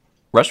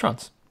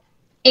restaurants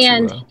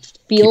and to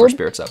field keep our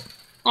spirits up.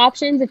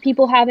 Options. If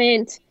people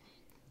haven't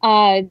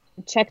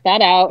checked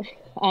that out,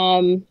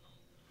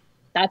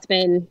 that's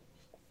been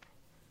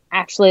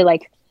actually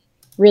like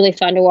really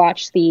fun to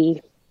watch the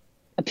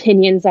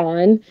opinions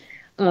on.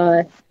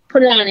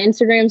 Put it on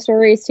Instagram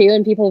stories too,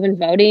 and people have been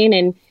voting,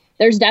 and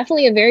there's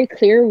definitely a very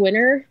clear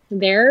winner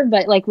there.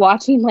 But like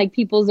watching like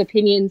people's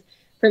opinions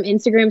from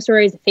Instagram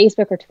stories,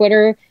 Facebook or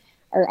Twitter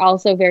are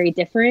also very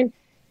different.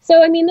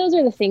 So I mean, those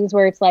are the things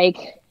where it's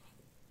like,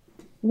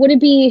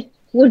 would we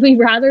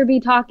rather be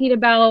talking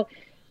about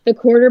the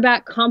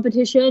quarterback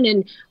competition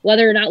and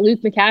whether or not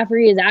Luke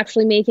McCaffrey is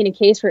actually making a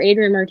case for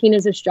Adrian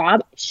Martinez's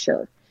job?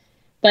 Sure.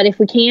 But if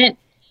we can't,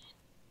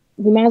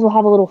 we might as well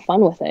have a little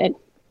fun with it.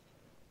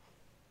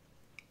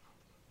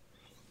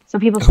 So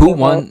people. Who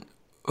won?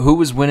 Who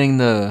was winning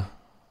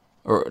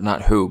or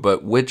not who,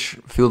 but which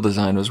field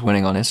design was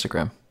winning on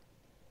Instagram?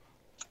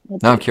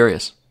 Now I'm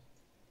curious.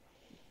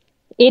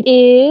 It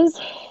is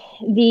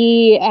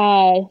the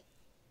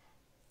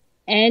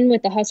N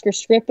with the Husker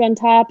script on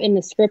top and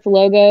the script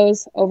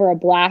logos over a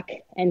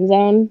black end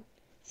zone.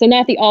 So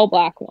not the all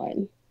black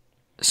one.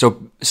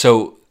 So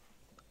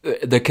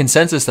the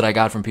consensus that I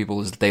got from people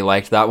is that they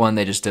liked that one.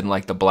 They just didn't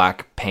like the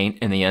black paint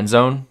in the end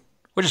zone,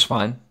 which is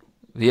fine.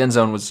 The end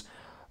zone was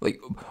like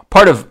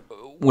part of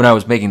when I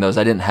was making those,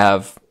 I didn't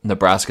have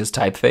Nebraska's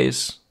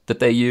typeface that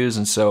they use.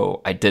 And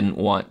so I didn't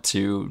want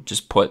to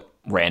just put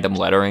random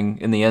lettering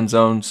in the end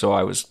zone. So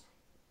I was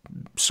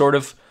sort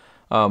of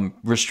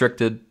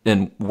restricted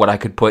in what I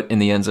could put in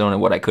the end zone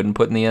and what I couldn't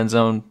put in the end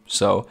zone.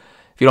 So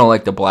if you don't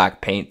like the black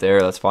paint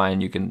there, that's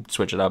fine. You can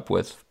switch it up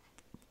with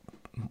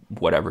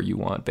whatever you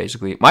want,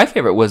 basically. My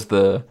favorite was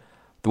the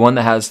one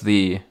that has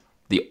the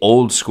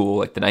old school,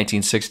 like the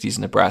 1960s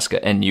Nebraska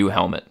NU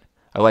helmet.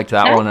 I liked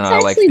that one, and I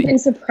like. It's actually been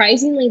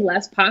surprisingly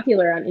less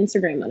popular on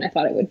Instagram than I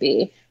thought it would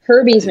be.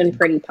 Herbie's been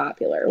pretty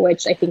popular,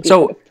 which I think we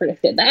could have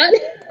predicted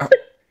that.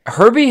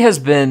 Herbie has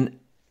been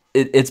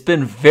it's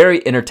been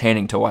very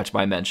entertaining to watch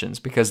my mentions,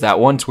 because that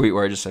one tweet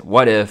where I just said,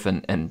 what if,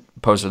 and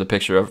posted a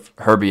picture of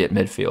Herbie at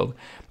midfield,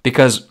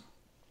 because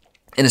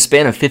in a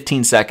span of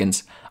 15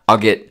 seconds, I'll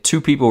get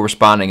 2 people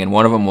responding, and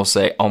one of them will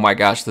say, oh my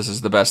gosh, this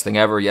is the best thing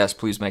ever. Yes,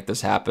 please make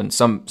this happen.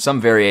 Some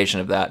variation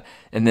of that.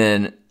 And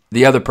then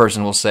the other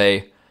person will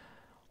say,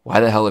 why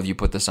the hell have you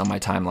put this on my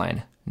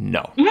timeline?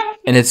 No.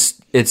 And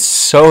it's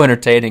so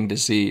entertaining to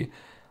see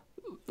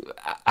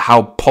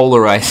how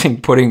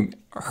polarizing putting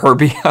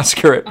Herbie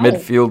Husker at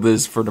midfield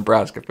is for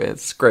Nebraska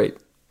fans. It's great.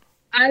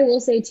 I will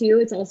say, too,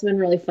 it's also been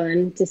really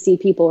fun to see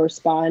people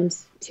respond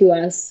to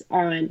us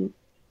on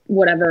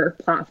whatever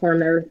platform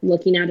they're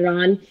looking at it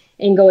on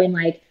and going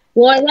like,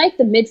 well, I like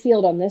the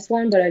midfield on this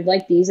one, but I'd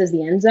like these as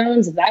the end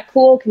zones. Is that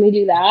cool? Can we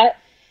do that?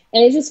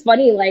 And it's just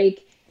funny.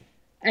 Like,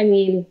 I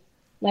mean,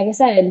 like I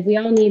said, we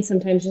all need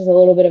sometimes just a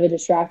little bit of a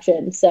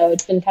distraction. So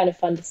it's been kind of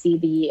fun to see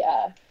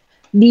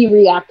the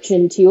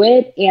reaction to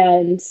it.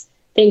 And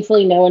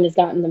thankfully, no one has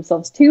gotten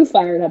themselves too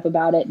fired up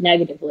about it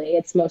negatively.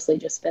 It's mostly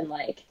just been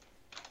like,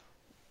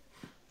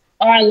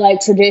 oh, I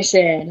like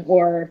tradition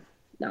or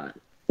not.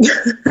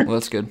 Well,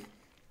 that's good.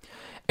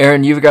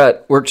 Aaron, you've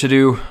got work to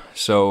do,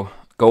 so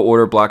go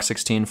order Block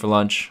 16 for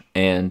lunch,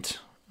 and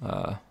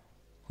we'll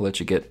let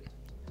you get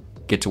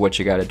to what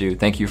you got to do.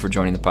 Thank you for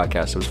joining the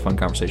podcast. It was a fun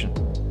conversation.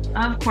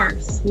 Of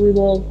course. We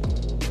will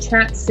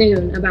chat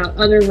soon about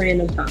other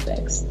random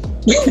topics.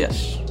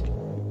 Yes.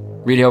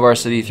 Read Hail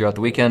Varsity throughout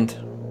the weekend.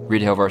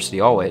 Read Hail Varsity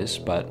always,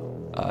 but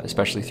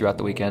especially throughout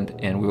the weekend.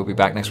 And we will be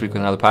back next week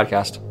with another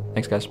podcast.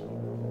 Thanks, guys.